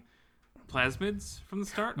game plasmids from the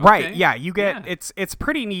start? Okay. Right, yeah, you get, it's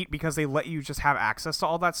pretty neat because they let you just have access to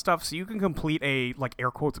all that stuff, so you can complete a, like,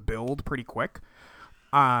 air quotes, build pretty quick.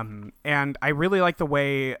 And I really like the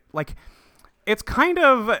way, like, it's kind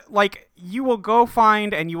of like you will go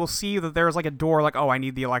find and you will see that there's like a door like, oh, I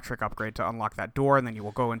need the electric upgrade to unlock that door. And then you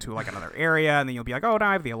will go into like another area and then you'll be like, oh, now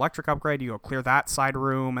I have the electric upgrade. You go clear that side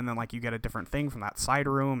room and then like you get a different thing from that side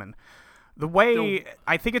room. And the way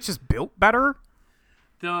I think it's just built better.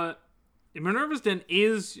 The Minerva's Den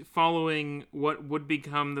is following what would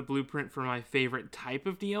become the blueprint for my favorite type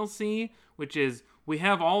of DLC, which is we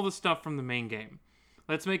have all the stuff from the main game.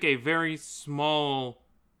 Let's make a very small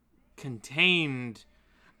contained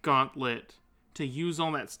gauntlet to use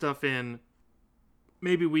all that stuff in.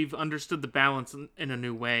 Maybe we've understood the balance in a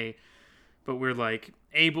new way, but we're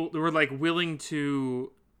willing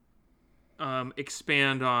to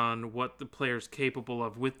expand on what the player's capable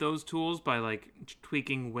of with those tools by like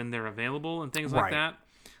tweaking when they're available and things like that.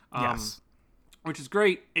 Yes. Which is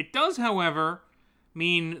great. It does, however,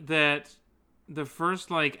 mean that the first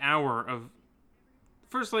hour of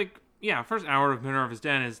Minerva's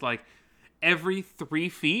Den is like every 3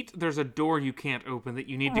 feet there's a door you can't open that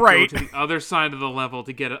you need to go to the other side of the level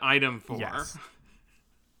to get an item for. Yes.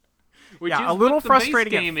 Which is a little what the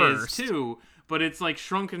frustrating base game at first. is too, but it's like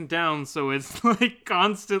shrunken down, so it's like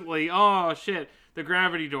constantly, oh shit, the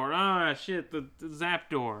gravity door, shit, the zap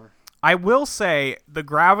door. I will say the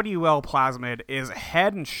Gravity Well plasmid is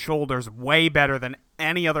head and shoulders way better than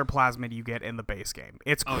any other plasmid you get in the base game.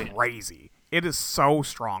 It's crazy. Yeah. It is so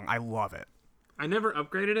strong. I love it. I never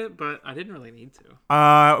upgraded it, but I didn't really need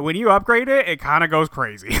to. When you upgrade it, it kind of goes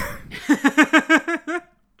crazy.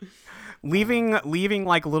 leaving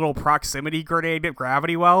like little proximity grenade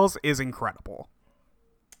gravity wells is incredible.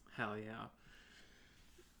 Hell yeah.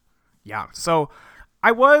 Yeah. So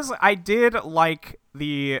I did like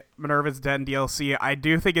the Minerva's Den DLC. I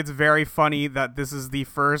do think it's very funny that this is the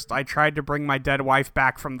first I tried to bring my dead wife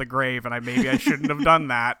back from the grave, and I shouldn't have done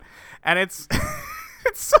that. And it's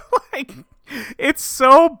it's it's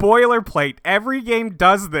so boilerplate. Every game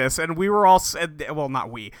does this, and we were all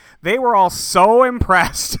they were all so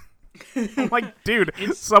impressed. I'm like, dude,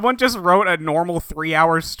 someone just wrote a normal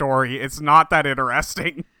 3-hour story. It's not that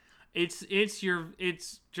interesting. It's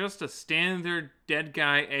just a standard dead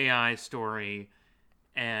guy AI story,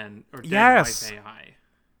 or dead wife AI,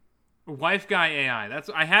 wife guy AI.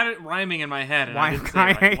 I had it rhyming in my head, and wife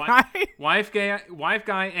guy AI. Wife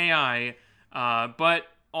guy AI. But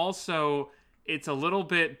also it's a little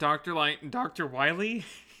bit Dr. Light and Dr. Wily.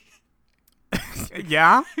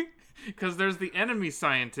 Yeah, because there's the enemy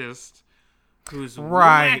scientist who's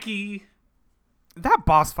wacky. wacky. That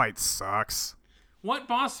boss fight sucks. What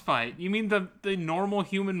boss fight? You mean the normal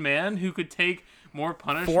human man who could take more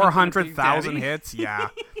punishment? 400,000 hits? Yeah.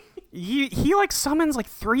 He like summons like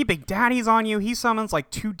 3 big daddies on you. He summons like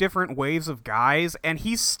 2 different waves of guys, and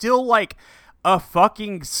he's still like a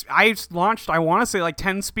fucking. I launched, I want to say, like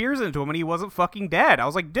 10 spears into him, and he wasn't fucking dead. I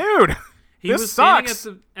was like, dude, He this was sucks.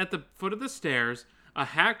 standing at the foot of the stairs. A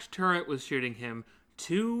hacked turret was shooting him.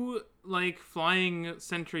 2 like flying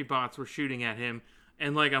sentry bots were shooting at him,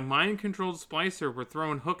 and like a mind-controlled splicer were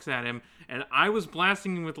throwing hooks at him. And I was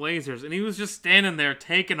blasting him with lasers, and he was just standing there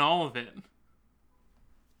taking all of it.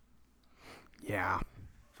 Yeah.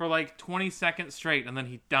 For like 20 seconds straight, and then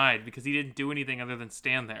he died because he didn't do anything other than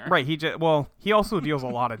stand there. Right. He also deals a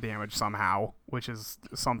lot of damage somehow, which is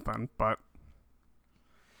something. But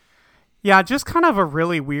yeah, just kind of a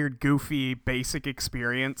really weird, goofy, basic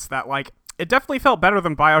experience that like. It definitely felt better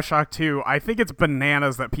than Bioshock 2. I think it's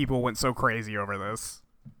bananas that people went so crazy over this.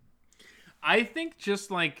 I think just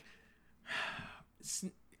like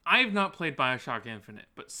I have not played Bioshock Infinite,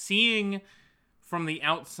 but seeing from the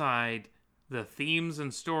outside the themes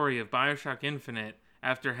and story of Bioshock Infinite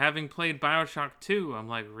after having played Bioshock 2, I'm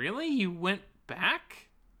like, really? You went back?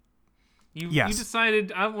 You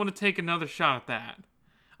decided I want to take another shot at that.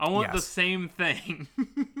 I want the same thing.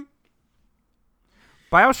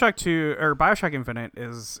 Bioshock 2 or Bioshock Infinite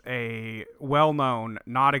is a well-known,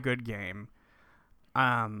 not a good game.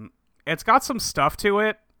 It's got some stuff to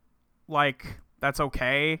it, like that's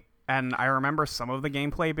okay, and I remember some of the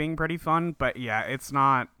gameplay being pretty fun. But yeah, it's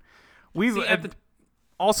not. We've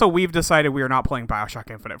decided we are not playing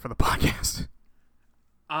Bioshock Infinite for the podcast.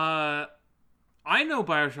 I know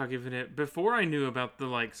Bioshock Infinite before I knew about the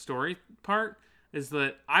like story part. Is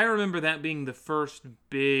that I remember that being the first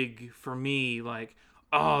big for me like.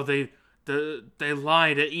 Oh, they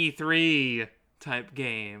lied at E3 type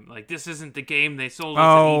game. Like, this isn't the game they sold us at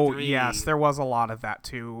E3. Oh, yes, there was a lot of that,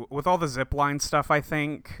 too. With all the zipline stuff, I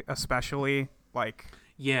think, especially, like...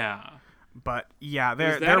 Yeah. But, yeah,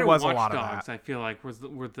 there was a lot of that. Watch Dogs, I feel like, were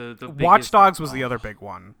the biggest... Watch Dogs was the other big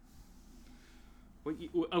one.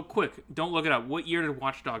 Oh, quick, don't look it up. What year did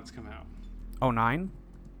Watch Dogs come out? 09?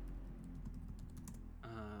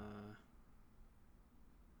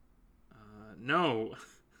 No.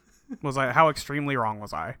 How extremely wrong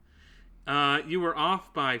was I? You were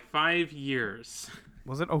off by 5 years.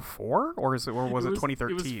 Was it 04 or was it 2013?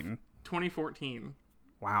 It was 2014.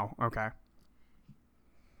 Wow. Okay.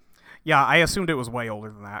 Yeah, I assumed it was way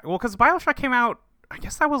older than that. Well, because Bioshock came out, I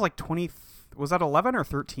guess that was like 20. Was that 11 or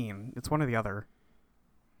 13? It's one or the other.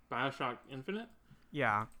 Bioshock Infinite?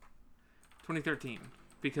 Yeah. 2013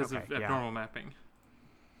 because of abnormal mapping.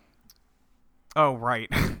 Oh, right.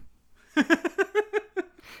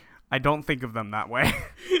 I don't think of them that way.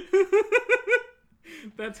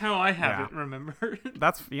 That's how I have it remembered.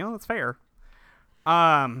 That's fair.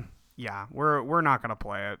 Yeah, we're not gonna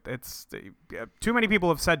play it. It's too many people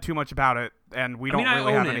have said too much about it, and we don't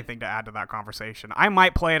really have anything to add to that conversation. I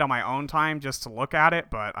might play it on my own time just to look at it,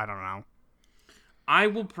 but I don't know. I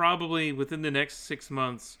will probably within the next 6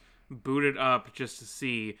 months boot it up just to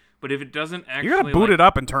see. But if it doesn't actually, you're gonna boot it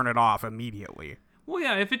up and turn it off immediately. Well,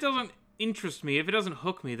 yeah, if it doesn't interest me, if it doesn't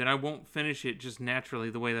hook me, then I won't finish it just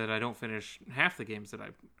naturally the way that I don't finish half the games that I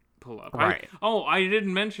pull up. Right. I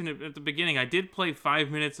didn't mention it at the beginning. I did play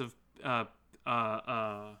 5 minutes of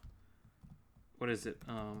what is it?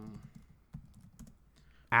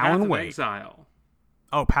 Alan Wake. Exile.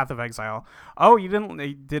 Oh, Path of Exile. Oh,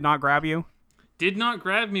 it did not grab you? Did not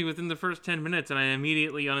grab me within the first 10 minutes, and I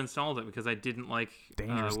immediately uninstalled it because I didn't like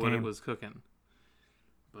what it was cooking.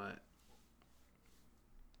 But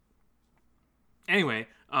anyway,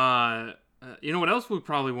 you know what else we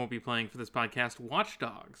probably won't be playing for this podcast? Watch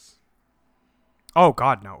Dogs. Oh,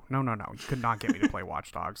 God, no. No. You could not get me to play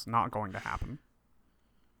Watch Dogs. Not going to happen.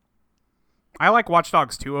 I like Watch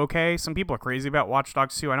Dogs 2 okay. Some people are crazy about Watch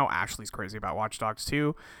Dogs 2. I know Ashley's crazy about Watch Dogs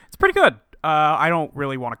 2. It's pretty good. I don't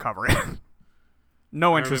really want to cover it.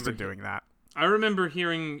 No interest in doing that. I remember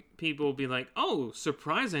hearing people be like, oh,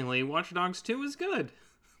 surprisingly, Watch Dogs 2 is good.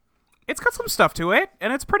 It's got some stuff to it,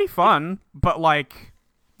 and it's pretty fun, but, like,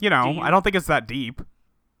 I don't think it's that deep.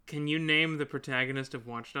 Can you name the protagonist of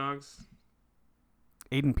Watch Dogs?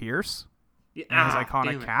 Aiden Pierce? Yeah, and his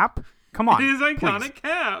iconic cap? Come on. His iconic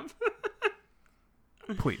cap.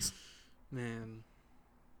 Please. Man.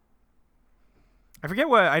 I forget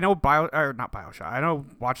what... I know not Bioshock. I know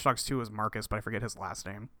Watch Dogs 2 is Marcus, but I forget his last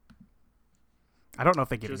name. I don't know if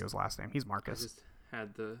they give you his last name. He's Marcus. I just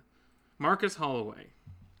had the... Marcus Holloway.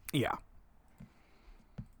 Yeah.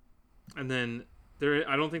 And then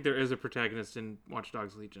I don't think there is a protagonist in Watch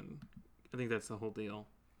Dogs Legion. I think that's the whole deal.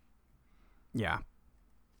 Yeah.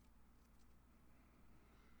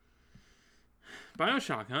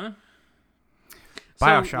 Bioshock, huh?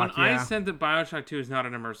 Bioshock, when I yeah. said that Bioshock 2 is not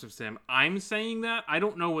an immersive sim, I'm saying that. I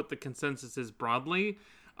don't know what the consensus is broadly.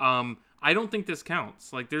 I don't think this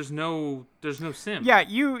counts. Like, there's no sim. Yeah,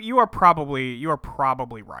 you are probably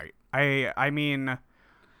right. I mean,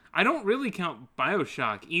 I don't really count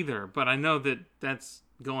Bioshock either, but I know that that's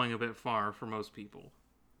going a bit far for most people.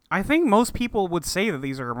 I think most people would say that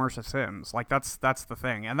these are immersive sims. Like, that's the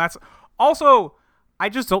thing. And that's also, I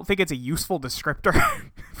just don't think it's a useful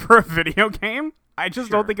descriptor for a video game. I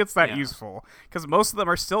just don't think it's that useful. Because most of them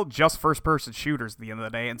are still just first-person shooters at the end of the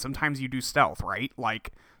day, and sometimes you do stealth, right?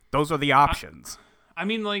 Like, those are the options. I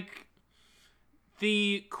mean, like,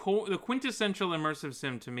 the quintessential immersive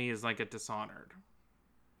sim to me is like a Dishonored.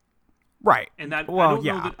 Right. And that, well, I don't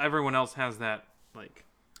yeah. know that everyone else has that, like...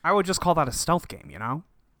 I would just call that a stealth game, you know?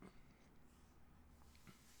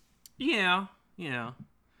 Yeah.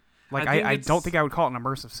 Like, I don't think I would call it an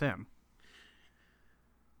immersive sim.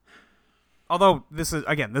 Although, this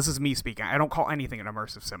is me speaking. I don't call anything an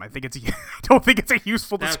immersive sim. I don't think it's a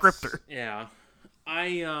useful descriptor. Yeah.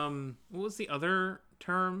 What was the other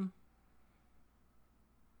term?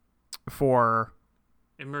 For...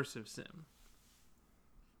 immersive sim.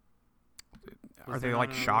 Are they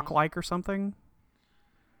like shock-like or something?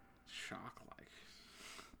 Shock-like.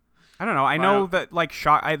 I don't know. I know that like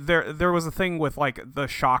shock. There was a thing with like the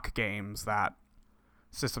shock games, that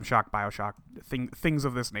System Shock, Bioshock, things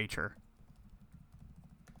of this nature.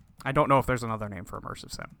 I don't know if there's another name for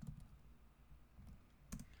immersive sim.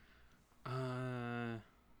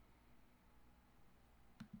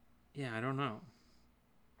 Yeah, I don't know.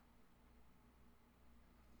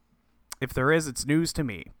 If there is, it's news to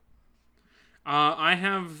me. I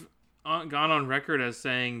have gone on record as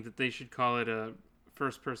saying that they should call it a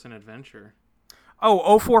first-person adventure.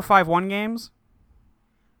 Oh, 0451 games?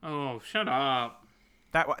 Oh, shut up.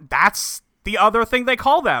 That's the other thing they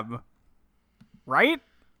call them. Right?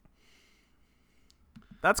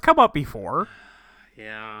 That's come up before.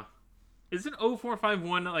 Yeah. Isn't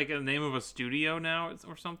 0451 like a name of a studio now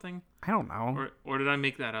or something? I don't know. Or did I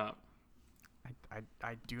make that up?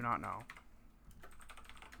 I do not know.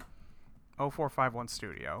 0451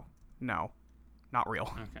 Studio. No. Not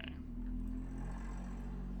real. Okay.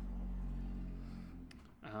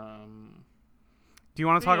 Do you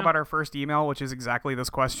want to talk about our first email, which is exactly this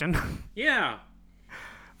question? Yeah.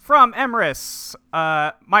 From Emrys.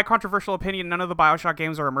 My controversial opinion, none of the Bioshock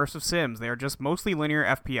games are immersive sims. They are just mostly linear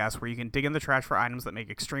FPS where you can dig in the trash for items that make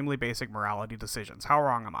extremely basic morality decisions. How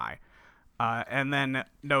wrong am I? And then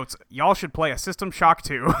notes, y'all should play a System Shock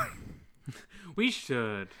 2. We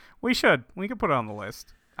should. We should. We could put it on the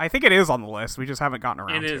list. I think it is on the list. We just haven't gotten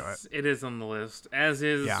around to it. It is on the list, as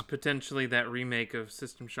is potentially that remake of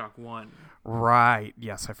System Shock 1. Right.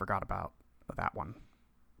 Yes, I forgot about that one.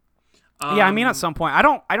 Yeah, I mean, at some point, I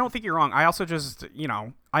don't think you're wrong. I also just,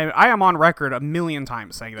 I am on record a million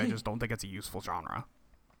times saying that I just don't think it's a useful genre.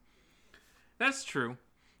 That's true.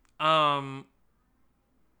 No,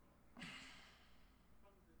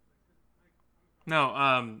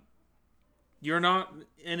 you're not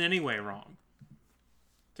in any way wrong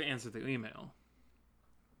to answer the email.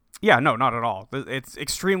 Yeah, no, not at all. It's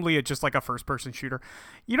extremely just like a first-person shooter.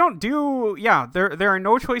 You don't do... Yeah, there are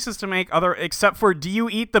no choices to make except for do you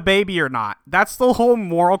eat the baby or not? That's the whole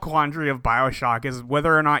moral quandary of Bioshock, is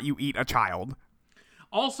whether or not you eat a child.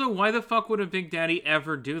 Also, why the fuck would a Big Daddy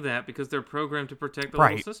ever do that? Because they're programmed to protect the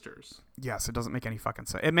little sisters. Yes, it doesn't make any fucking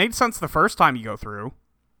sense. It made sense the first time you go through.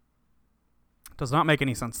 It does not make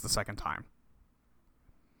any sense the second time.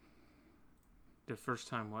 The first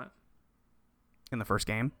time what? In the first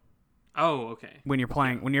game. Oh, okay. When you're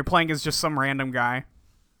playing as just some random guy.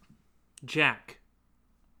 Jack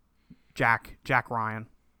Ryan.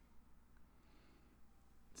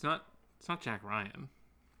 It's not Jack Ryan.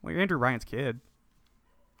 Well, you're Andrew Ryan's kid.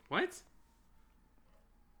 What?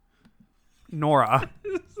 Nora.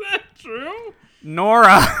 Is that true?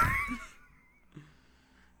 Nora.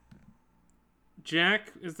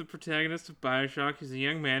 Jack is the protagonist of Bioshock. He's a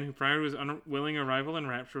young man who, prior to his unwilling arrival in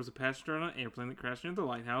Rapture, was a passenger on an airplane that crashed into the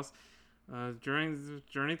lighthouse. During the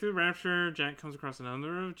journey through Rapture, Jack comes across a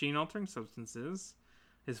number of gene-altering substances.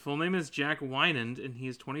 His full name is Jack Wynand, and he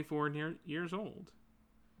is 24 years old.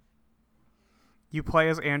 You play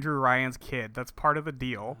as Andrew Ryan's kid. That's part of the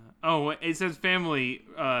deal. It says family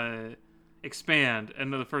expand,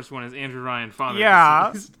 and the first one is Andrew Ryan, father.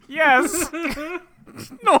 Yeah. Yes.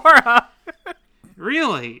 Nora.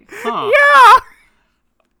 Really? Huh. Yeah.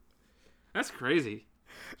 That's crazy.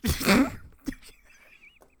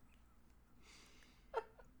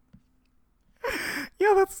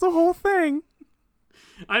 Yeah, that's the whole thing.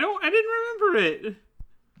 I didn't remember it.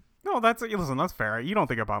 No, listen, that's fair. You don't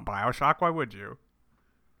think about Bioshock. Why would you?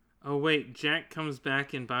 Oh wait, Jack comes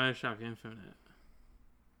back in Bioshock Infinite.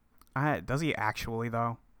 Does he actually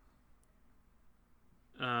though?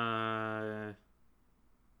 I'm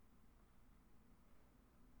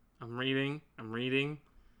reading.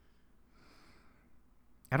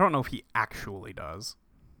 I don't know if he actually does.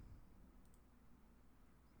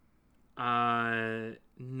 No.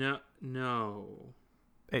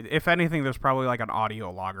 If anything, there's probably like an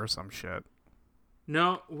audio log or some shit.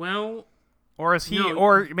 No, well... Or is he... No.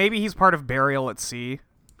 Or maybe he's part of Burial at Sea.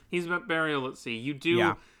 He's about Burial at Sea. You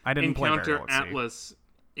do I didn't encounter play Burial at Atlas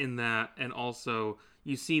in that, and also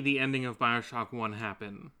you see the ending of Bioshock 1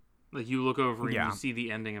 happen. Like, you look over and you see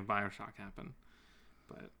the ending of Bioshock happen.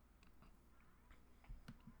 But...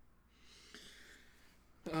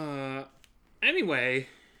 Anyway,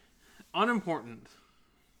 unimportant.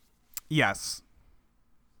 Yes.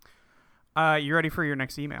 You ready for your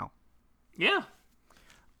next email? Yeah.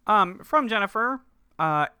 From Jennifer.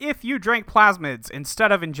 If you drank plasmids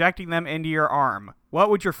instead of injecting them into your arm, what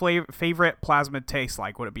would your favorite plasmid taste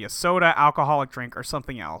like? Would it be a soda, alcoholic drink, or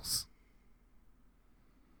something else?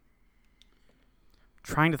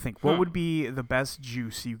 Trying to think. What would be the best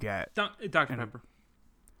juice you get? Dr. Pepper.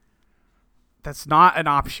 That's not an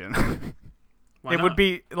option. Why it not? would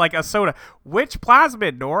be like a soda. Which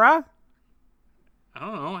plasmid, Nora? I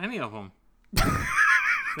don't know. Any of them.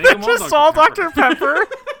 Just all Dr. Pepper?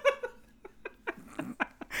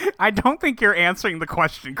 I don't think you're answering the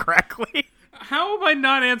question correctly. How am I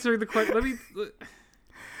not answering the question?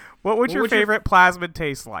 What would your favorite plasmid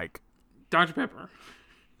taste like? Dr. Pepper.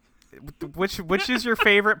 Which is your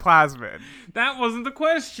favorite plasmid? That wasn't the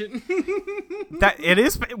question. That it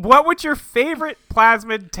is. What would your favorite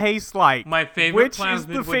plasmid taste like? My favorite Which plasmid is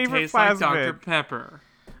the would favorite taste plasmid? like Dr. Pepper.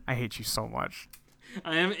 I hate you so much.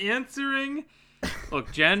 I am answering.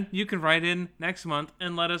 Look, Jen, you can write in next month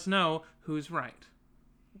and let us know who's right.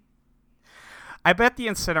 I bet the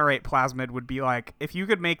incinerate plasmid would be like, if you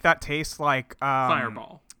could make that taste like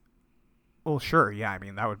Fireball. Well, sure, yeah. I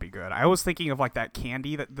mean, that would be good. I was thinking of like that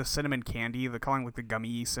candy, the cinnamon candy, calling like the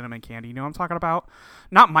gummy cinnamon candy. You know what I'm talking about?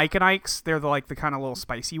 Not Mike and Ike's. They're the kind of little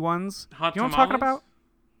spicy ones. Hot you know tamales? what I'm talking about?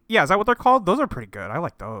 Yeah, is that what they're called? Those are pretty good. I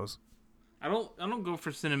like those. I don't go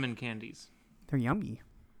for cinnamon candies. They're yummy.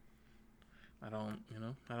 I don't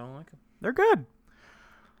like them. They're good.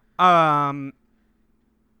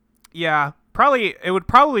 Yeah, it would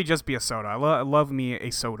probably just be a soda. I love me a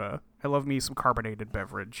soda. I love me some carbonated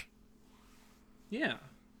beverage. Yeah.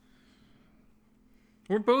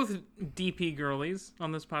 We're both DP girlies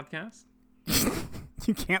on this podcast.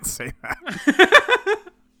 You can't say that.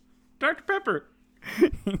 Dr. Pepper.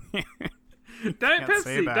 Diet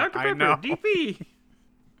Pepsi. Dr. Pepper. DP.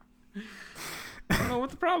 I don't know what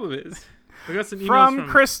the problem is. We got some emails from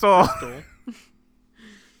Crystal.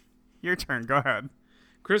 Your turn. Go ahead.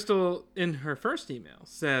 Crystal, in her first email,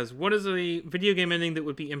 says, what is a video game ending that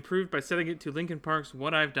would be improved by setting it to Linkin Park's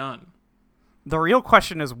What I've Done? The real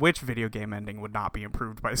question is which video game ending would not be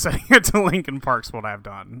improved by setting it to Linkin Park's What I've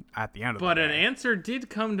Done at the end of the day. But an answer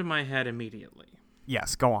did come to my head immediately.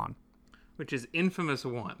 Yes, go on. Which is Infamous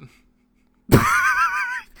 1.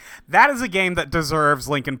 That is a game that deserves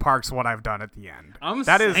Linkin Park's What I've Done at the end.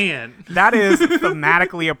 That is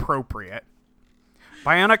thematically appropriate.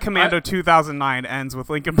 Bionic Commando 2009 ends with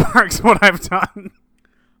Linkin Park's What I've Done.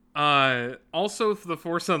 Also, The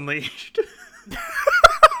Force Unleashed.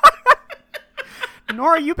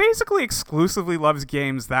 Nora, you basically exclusively loves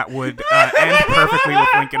games that would end perfectly with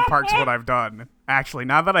Linkin Park's What I've Done. Actually,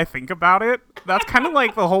 now that I think about it, that's kind of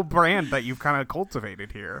like the whole brand that you've kind of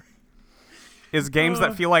cultivated here. Is games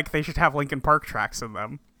that feel like they should have Linkin Park tracks in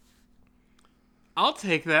them. I'll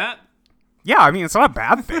take that. Yeah, I mean, it's not a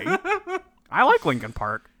bad thing. I like Linkin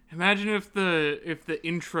Park. Imagine if the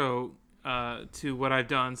intro to What I've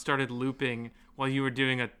Done started looping while you were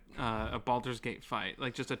doing a Baldur's Gate fight,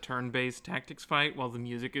 like just a turn-based tactics fight while the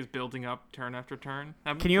music is building up turn after turn.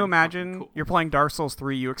 Can you imagine cool. You're playing Dark Souls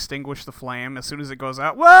 3, you extinguish the flame as soon as it goes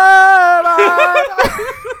out. What?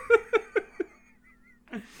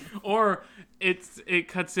 Or it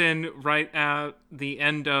cuts in right at the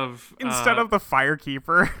end of instead of the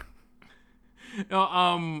Firekeeper.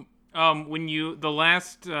 When the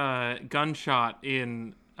last gunshot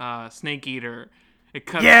in Snake Eater, it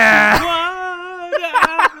cuts. Yeah.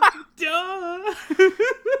 To,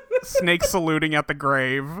 Snake saluting at the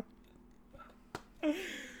grave.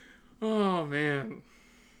 Oh man!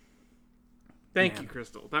 Thank you,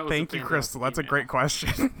 Crystal. Thank you, Crystal. That's a great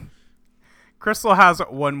question. Crystal has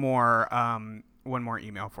one more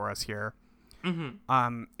email for us here.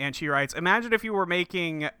 And she writes, imagine if you were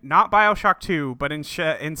making not Bioshock 2, but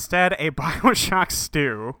instead a Bioshock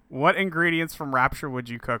stew. What ingredients from Rapture would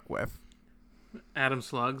you cook with? Atom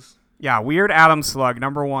slugs. Yeah, weird atom slug,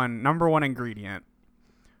 number one ingredient.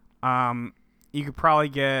 You could probably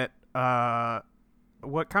get,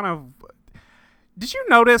 what kind of... Did you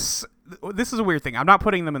notice... This is a weird thing. I'm not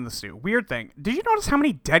putting them in the stew. Weird thing. Did you notice how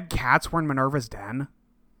many dead cats were in Minerva's den?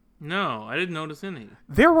 No, I didn't notice any.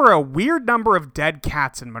 There were a weird number of dead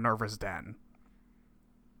cats in Minerva's den.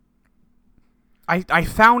 I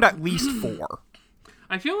found at least 4.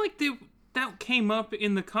 I feel like that came up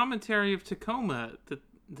in the commentary of Tacoma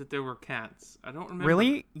that there were cats. I don't remember.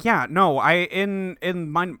 Really? Yeah, no. In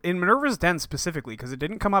Minerva's den specifically, because it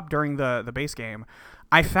didn't come up during the base game,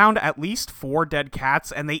 I found at least 4 dead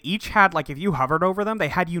cats, and they each had, like, if you hovered over them, they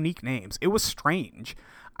had unique names. It was strange.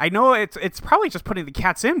 I know it's probably just putting the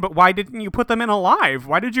cats in, but why didn't you put them in alive?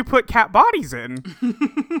 Why did you put cat bodies in?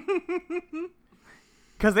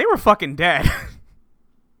 Because they were fucking dead.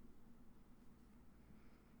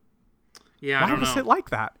 Yeah, I don't know. Why was it like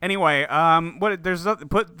that? Anyway,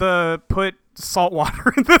 put salt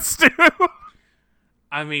water in the stew.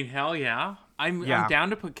 I mean, hell yeah. I'm down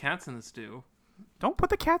to put cats in the stew. Don't put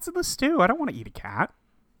the cats in the stew. I don't want to eat a cat.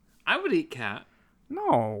 I would eat cat.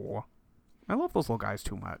 No. I love those little guys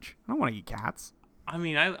too much. I don't want to eat cats. I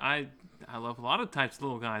mean, I love a lot of types of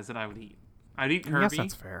little guys that I would eat. I'd eat Kirby. Yes,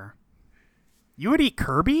 that's fair. You would eat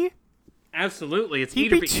Kirby? Absolutely. It's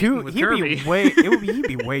He'd be way too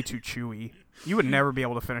chewy. You would never be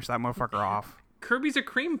able to finish that motherfucker off. Kirby's a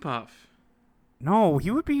cream puff. No,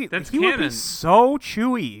 he would be canon. So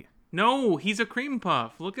chewy. No, he's a cream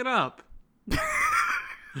puff. Look it up.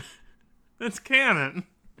 That's canon.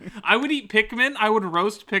 I would eat Pikmin. I would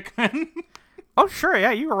roast Pikmin. Oh, sure,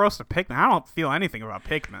 yeah, you can roast a Pikmin. I don't feel anything about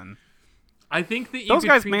Pikmin. I think that those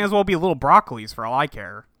guys may as well be little broccolis for all I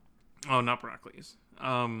care. Oh, not broccolis. But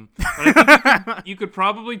I think you could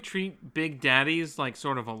probably treat Big Daddies like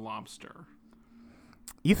sort of a lobster.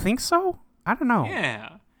 You think so? I don't know.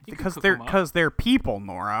 Yeah. Because they're people,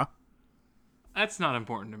 Nora. That's not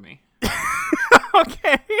important to me.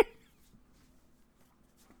 Okay.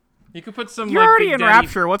 You could put some. You're already in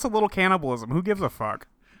Rapture. What's a little cannibalism? Who gives a fuck?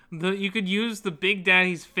 You could use the Big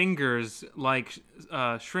Daddy's fingers like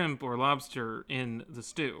shrimp or lobster in the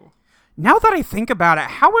stew. Now that I think about it,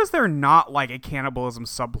 how is there not like a cannibalism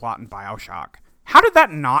subplot in Bioshock? How did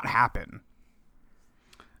that not happen?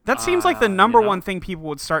 That seems like the number one thing people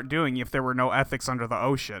would start doing if there were no ethics under the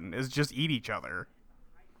ocean, is just eat each other.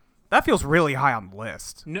 That feels really high on the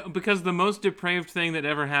list. No, because the most depraved thing that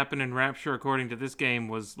ever happened in Rapture, according to this game,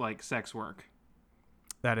 was like sex work.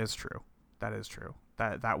 That is true.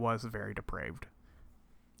 That was very depraved.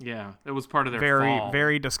 Yeah, it was part of their very, fall.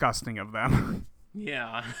 Very disgusting of them.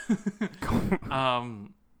 Yeah. I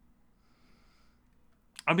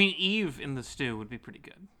mean, Eve in the stew would be pretty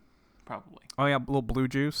good. Probably. Oh, yeah, a little blue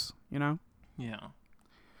juice, you know? Yeah.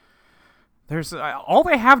 There's all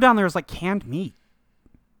they have down there is like canned meat.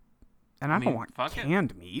 And I don't want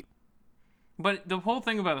canned meat. But the whole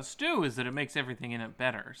thing about a stew is that it makes everything in it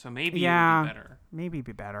better. So maybe it would be better. Maybe it'd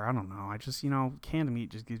be better. I don't know. I just, canned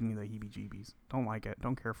meat just gives me the heebie-jeebies. Don't like it.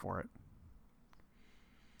 Don't care for it.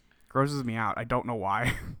 Grosses me out. I don't know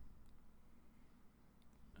why.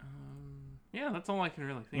 Yeah, that's all I can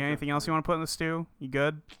really think of. Anything else you want to put in the stew? You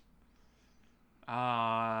good?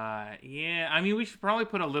 Yeah. I mean, we should probably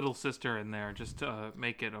put a little sister in there just to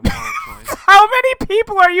make it a moral choice. How many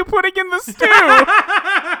people are you putting in the stew?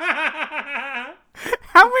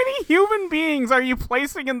 How many human beings are you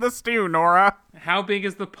placing in the stew, Nora? How big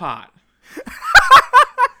is the pot?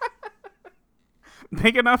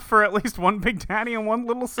 Big enough for at least one Big Daddy and one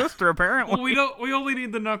little sister, apparently. Well, we only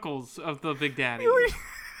need the knuckles of the Big Daddy.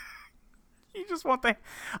 You just want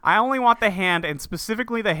I only want the hand, and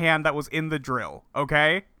specifically the hand that was in the drill,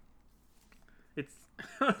 okay?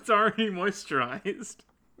 It's already moisturized.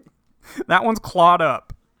 That one's clawed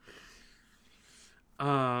up.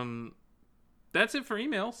 That's it for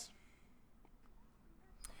emails.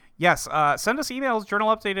 Yes, send us emails,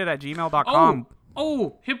 journalupdated@gmail.com.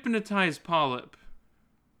 Oh, hypnotized polyp.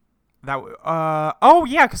 Oh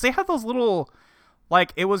yeah, because they had those little,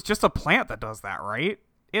 like, it was just a plant that does that, right?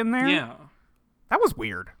 In there? Yeah. That was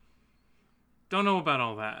weird. Don't know about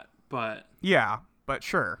all that, but... Yeah, but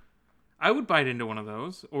sure. I would bite into one of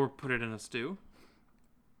those, or put it in a stew.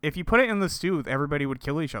 If you put it in the stew, everybody would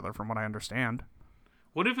kill each other, from what I understand.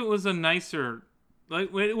 What if it was a nicer... Like,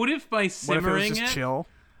 what if by simmering what if it was just chill?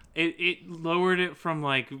 It lowered it from,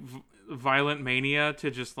 like, violent mania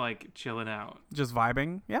to just, like, chilling out? Just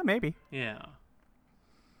vibing? Yeah, maybe. Yeah.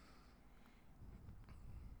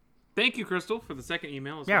 Thank you, Crystal, for the second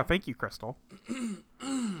email as Yeah, well. thank you, Crystal.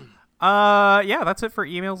 Yeah, that's it for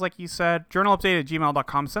emails, like you said.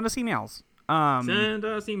 Journalupdate@gmail.com. Send us emails. Send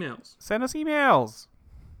us emails. Send us emails.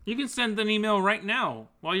 You can send an email right now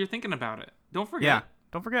while you're thinking about it. Don't forget. Yeah,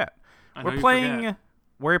 don't forget. I know you forget.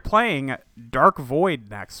 We're playing Dark Void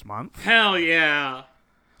next month. Hell yeah.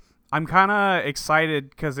 I'm kind of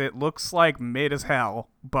excited because it looks like mid as hell,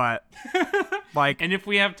 but like... And if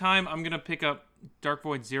we have time, I'm going to pick up Dark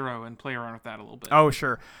Void 0 and play around with that a little bit. Oh,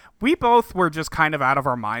 sure. We both were just kind of out of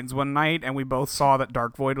our minds one night, and we both saw that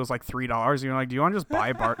Dark Void was like $3. And you're like, do you want to just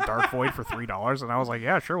buy Dark Void for $3? And I was like,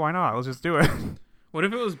 yeah, sure, why not? Let's just do it. What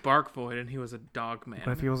if it was Bark Void and he was a dog man?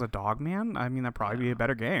 But if he was a dog man, I mean, that'd probably be a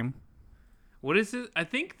better game. What is it? I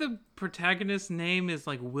think the protagonist's name is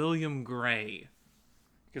like William Gray.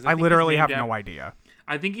 I literally have no idea.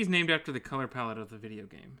 I think he's named after the color palette of the video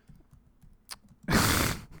game.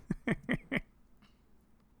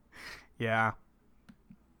 Yeah.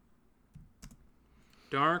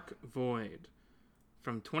 Dark Void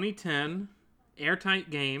from 2010, Airtight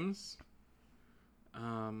Games.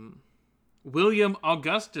 William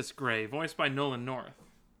Augustus Gray, voiced by Nolan North.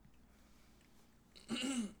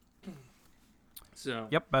 So.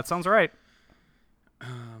 Yep, that sounds right.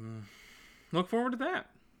 Look forward to that.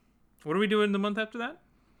 What are we doing the month after that?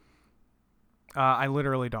 I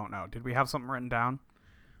literally don't know. Did we have something written down?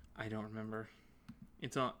 I don't remember.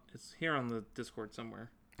 It's here on the Discord somewhere.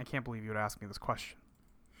 I can't believe you would ask me this question.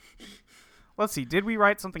 Let's see. Did we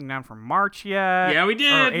write something down for March yet? Yeah, we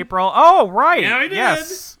did. Or April? Oh, right. Yeah, we did.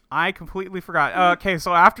 Yes. I completely forgot. Okay,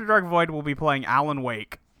 so after Dark Void, we'll be playing Alan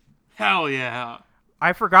Wake. Hell yeah.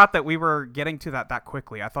 I forgot that we were getting to that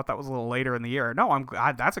quickly. I thought that was a little later in the year. No, I'm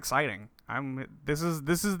glad. That's exciting. This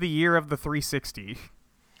is the year of the 360.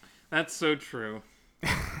 That's so true.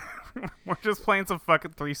 We're just playing some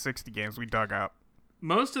fucking 360 games we dug up.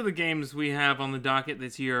 Most of the games we have on the docket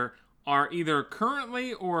this year are either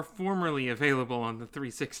currently or formerly available on the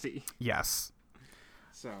 360. Yes.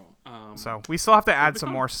 So we still have to add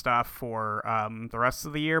some more stuff for the rest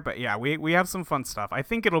of the year, but yeah, we have some fun stuff. I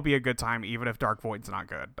think it'll be a good time, even if Dark Void's not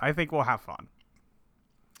good. I think we'll have fun.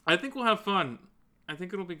 I think we'll have fun. I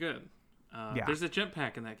think it'll be good. Yeah. There's a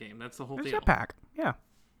jetpack in that game. That's the whole There's deal. Jetpack. Yeah.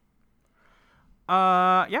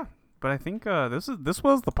 Yeah. But I think this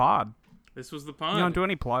was the pod. This was the pod. You don't do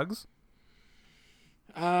any plugs?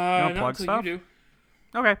 Not plug until stuff? you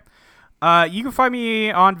do. Okay. You can find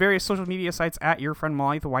me on various social media sites at your friend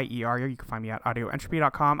Molly, the YER. You can find me at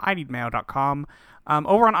audioentropy.com, ineedmail.com.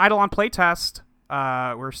 Over on Eidolon Playtest,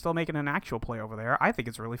 we're still making an actual play over there. I think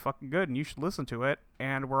it's really fucking good, and you should listen to it.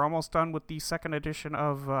 And we're almost done with the second edition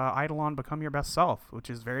of Eidolon Become Your Best Self, which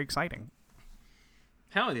is very exciting.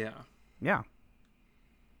 Hell yeah. Yeah.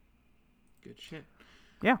 Good shit.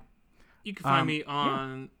 Yeah. You can find me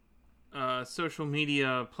on social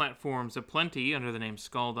media platforms aplenty under the name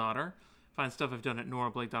Skulldaughter. Find stuff I've done at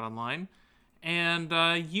norablake.online. And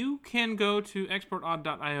you can go to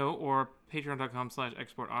exportaud.io or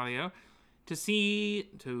patreon.com/exportaudio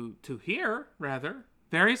to hear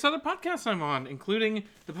various other podcasts I'm on, including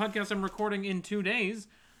the podcast I'm recording in 2 days.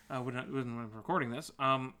 When I'm recording this.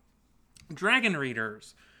 Dragon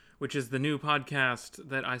Readers, which is the new podcast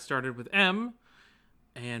that I started with M.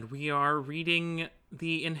 And we are reading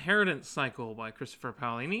The Inheritance Cycle by Christopher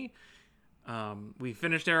Paolini. We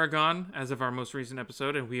finished Aragon as of our most recent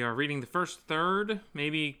episode, and we are reading the first third,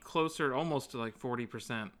 maybe closer, almost to like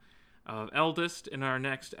 40% of Eldest in our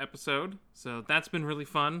next episode. So that's been really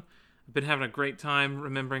fun. I've been having a great time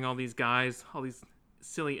remembering all these guys, all these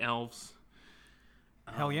silly elves.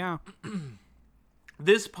 Hell yeah.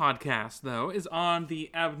 This podcast, though, is on the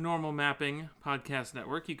Abnormal Mapping Podcast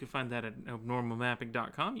Network. You can find that at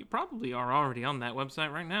abnormalmapping.com. You probably are already on that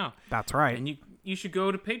website right now. That's right. And you should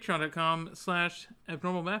go to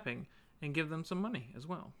patreon.com/abnormalmapping and give them some money as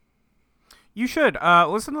well. You should.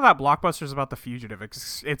 Listen to that Blockbusters about The Fugitive.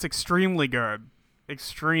 It's extremely good.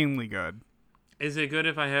 Extremely good. Is it good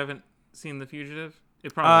if I haven't seen The Fugitive?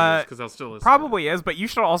 It probably is, because I'll still listen. Probably is, but you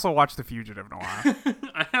should also watch The Fugitive, Noah.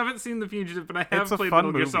 I haven't seen The Fugitive, but I have It's a played fun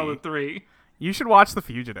Metal Gear movie. Solid 3. You should watch The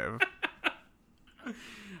Fugitive.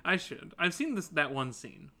 I should. I've seen that one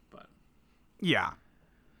scene, but... Yeah.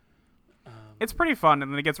 It's pretty fun,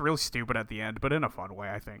 and then it gets really stupid at the end, but in a fun way,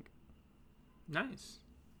 I think. Nice.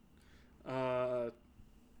 That's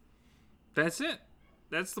it.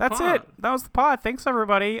 That's it. That was the pod. Thanks,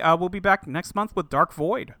 everybody. We'll be back next month with Dark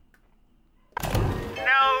Void.